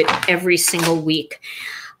time to do it every single week.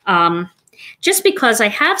 Just because I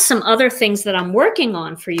have some other things that I'm working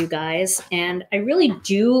on for you guys, and I really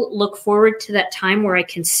do look forward to that time where I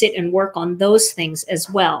can sit and work on those things as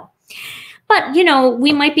well. But, you know,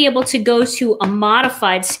 we might be able to go to a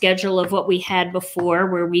modified schedule of what we had before,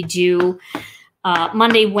 where we do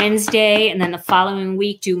Monday, Wednesday, and then the following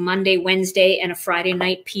week do Monday, Wednesday, and a Friday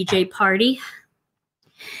night PJ party.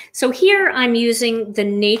 So here I'm using the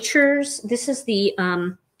Nature's, this is the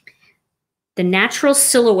Natural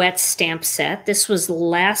Silhouettes stamp set. This was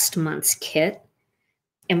last month's kit,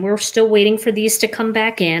 and we're still waiting for these to come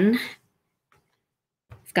back in.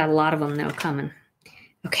 I've got a lot of them now coming.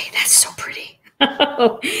 Okay, that's so pretty.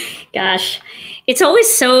 Oh, gosh. It's always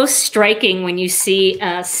so striking when you see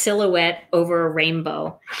a silhouette over a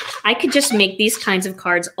rainbow. I could just make these kinds of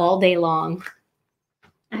cards all day long.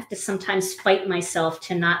 I have to sometimes fight myself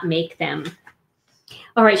to not make them.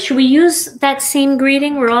 All right, should we use that same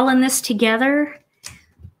greeting? We're all in this together.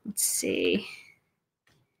 Let's see.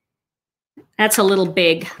 That's a little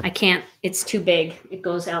big. I can't, it's too big. It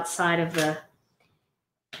goes outside of the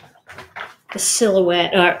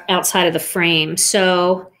silhouette, or outside of the frame.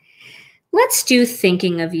 So let's do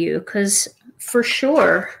Thinking of You, because for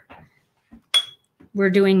sure we're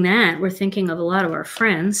doing that. We're thinking of a lot of our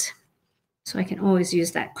friends. So I can always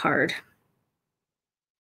use that card.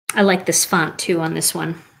 I like this font too on this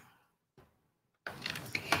one.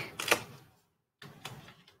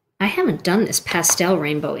 I haven't done this pastel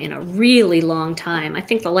rainbow in a really long time. I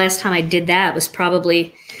think the last time I did that was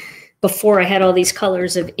probably before I had all these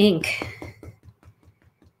colors of ink.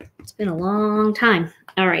 It's been a long time.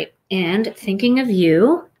 All right, and Thinking of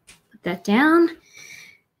You. Put that down,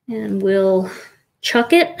 and we'll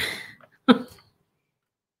chuck it.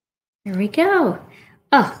 There we go.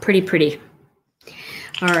 Oh, pretty, pretty.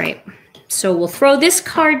 All right, so we'll throw this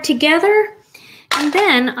card together, and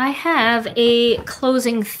then I have a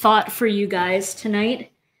closing thought for you guys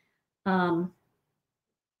tonight. Let's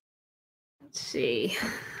see.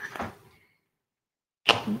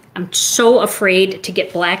 I'm so afraid to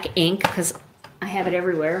get black ink because I have it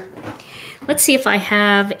everywhere. Let's see if I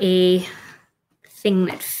have a thing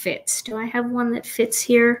that fits. Do I have one that fits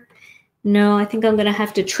here? No, I think I'm going to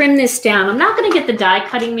have to trim this down. I'm not going to get the die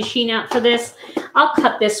cutting machine out for this. I'll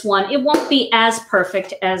cut this one. It won't be as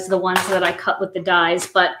perfect as the ones that I cut with the dies,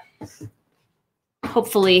 but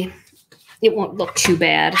hopefully it won't look too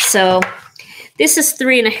bad. So this is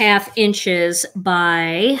 3.5 inches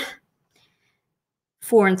by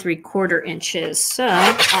 4 3/4 inches. So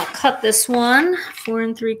I'll cut this one,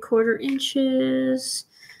 4 3/4 inches.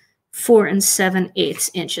 4 7/8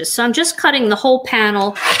 inches. So I'm just cutting the whole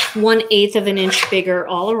panel 1/8 of an inch bigger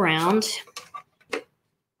all around.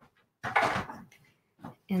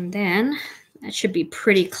 And then that should be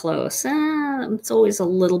pretty close. It's always a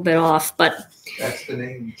little bit off, but that's the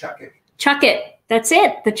name, Chuck It. Chuck It. That's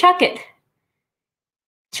it, the Chuck It.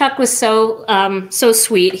 Chuck was so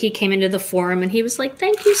sweet. He came into the forum and he was like,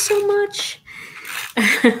 "Thank you so much."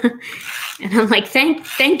 And I'm like,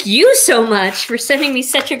 thank you so much for sending me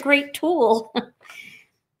such a great tool.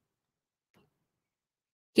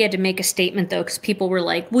 He had to make a statement, though, because people were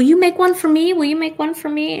like, will you make one for me? Will you make one for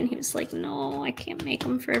me? And he was like, no, I can't make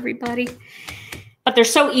them for everybody. But they're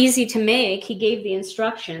so easy to make. He gave the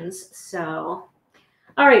instructions. So,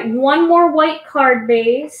 all right, one more white card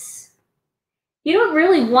base. You don't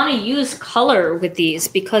really want to use color with these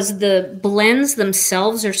because the blends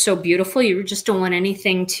themselves are so beautiful. You just don't want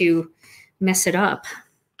anything to mess it up.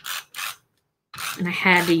 And I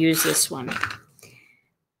had to use this one.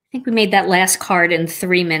 I think we made that last card in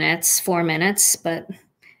 3 minutes, 4 minutes, but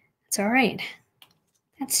it's all right.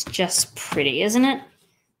 That's just pretty, isn't it?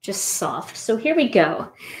 Just soft. So here we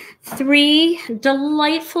go. 3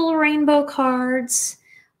 delightful rainbow cards.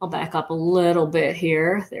 I'll back up a little bit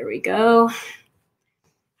here. There we go.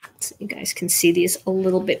 So you guys can see these a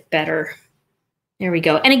little bit better. There we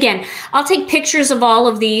go. And again, I'll take pictures of all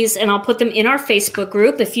of these and I'll put them in our Facebook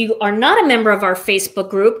group. If you are not a member of our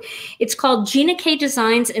Facebook group, it's called Gina K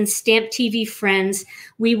Designs and Stamp TV Friends.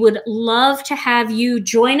 We would love to have you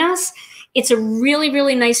join us. It's a really,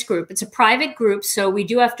 really nice group. It's a private group, so we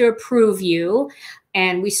do have to approve you,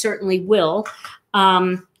 and we certainly will.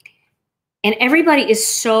 And everybody is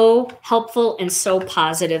so helpful and so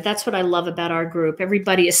positive. That's what I love about our group.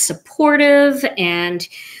 Everybody is supportive, and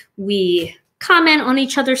we comment on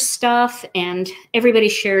each other's stuff, and everybody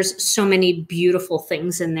shares so many beautiful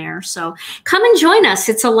things in there. So come and join us.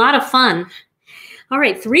 It's a lot of fun. All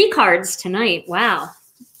right, 3 cards tonight. Wow.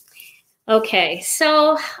 Okay,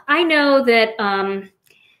 so I know that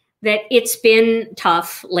that it's been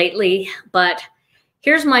tough lately, but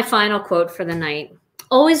here's my final quote for the night.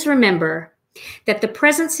 Always remember that the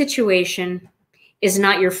present situation is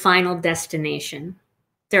not your final destination.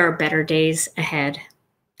 There are better days ahead.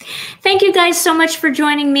 Thank you guys so much for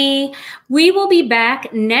joining me. We will be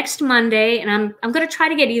back next Monday, and I'm going to try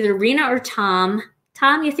to get either Rena or Tom.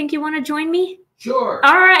 Tom, you think you want to join me? Sure.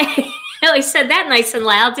 All right. He said that nice and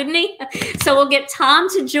loud, didn't he? So we'll get Tom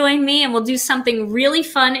to join me, and we'll do something really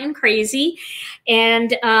fun and crazy.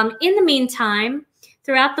 And in the meantime,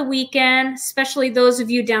 throughout the weekend, especially those of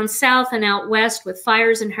you down south and out west with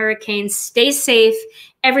fires and hurricanes, stay safe.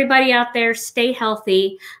 Everybody out there, stay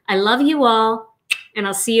healthy. I love you all. And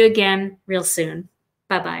I'll see you again real soon.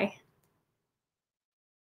 Bye-bye.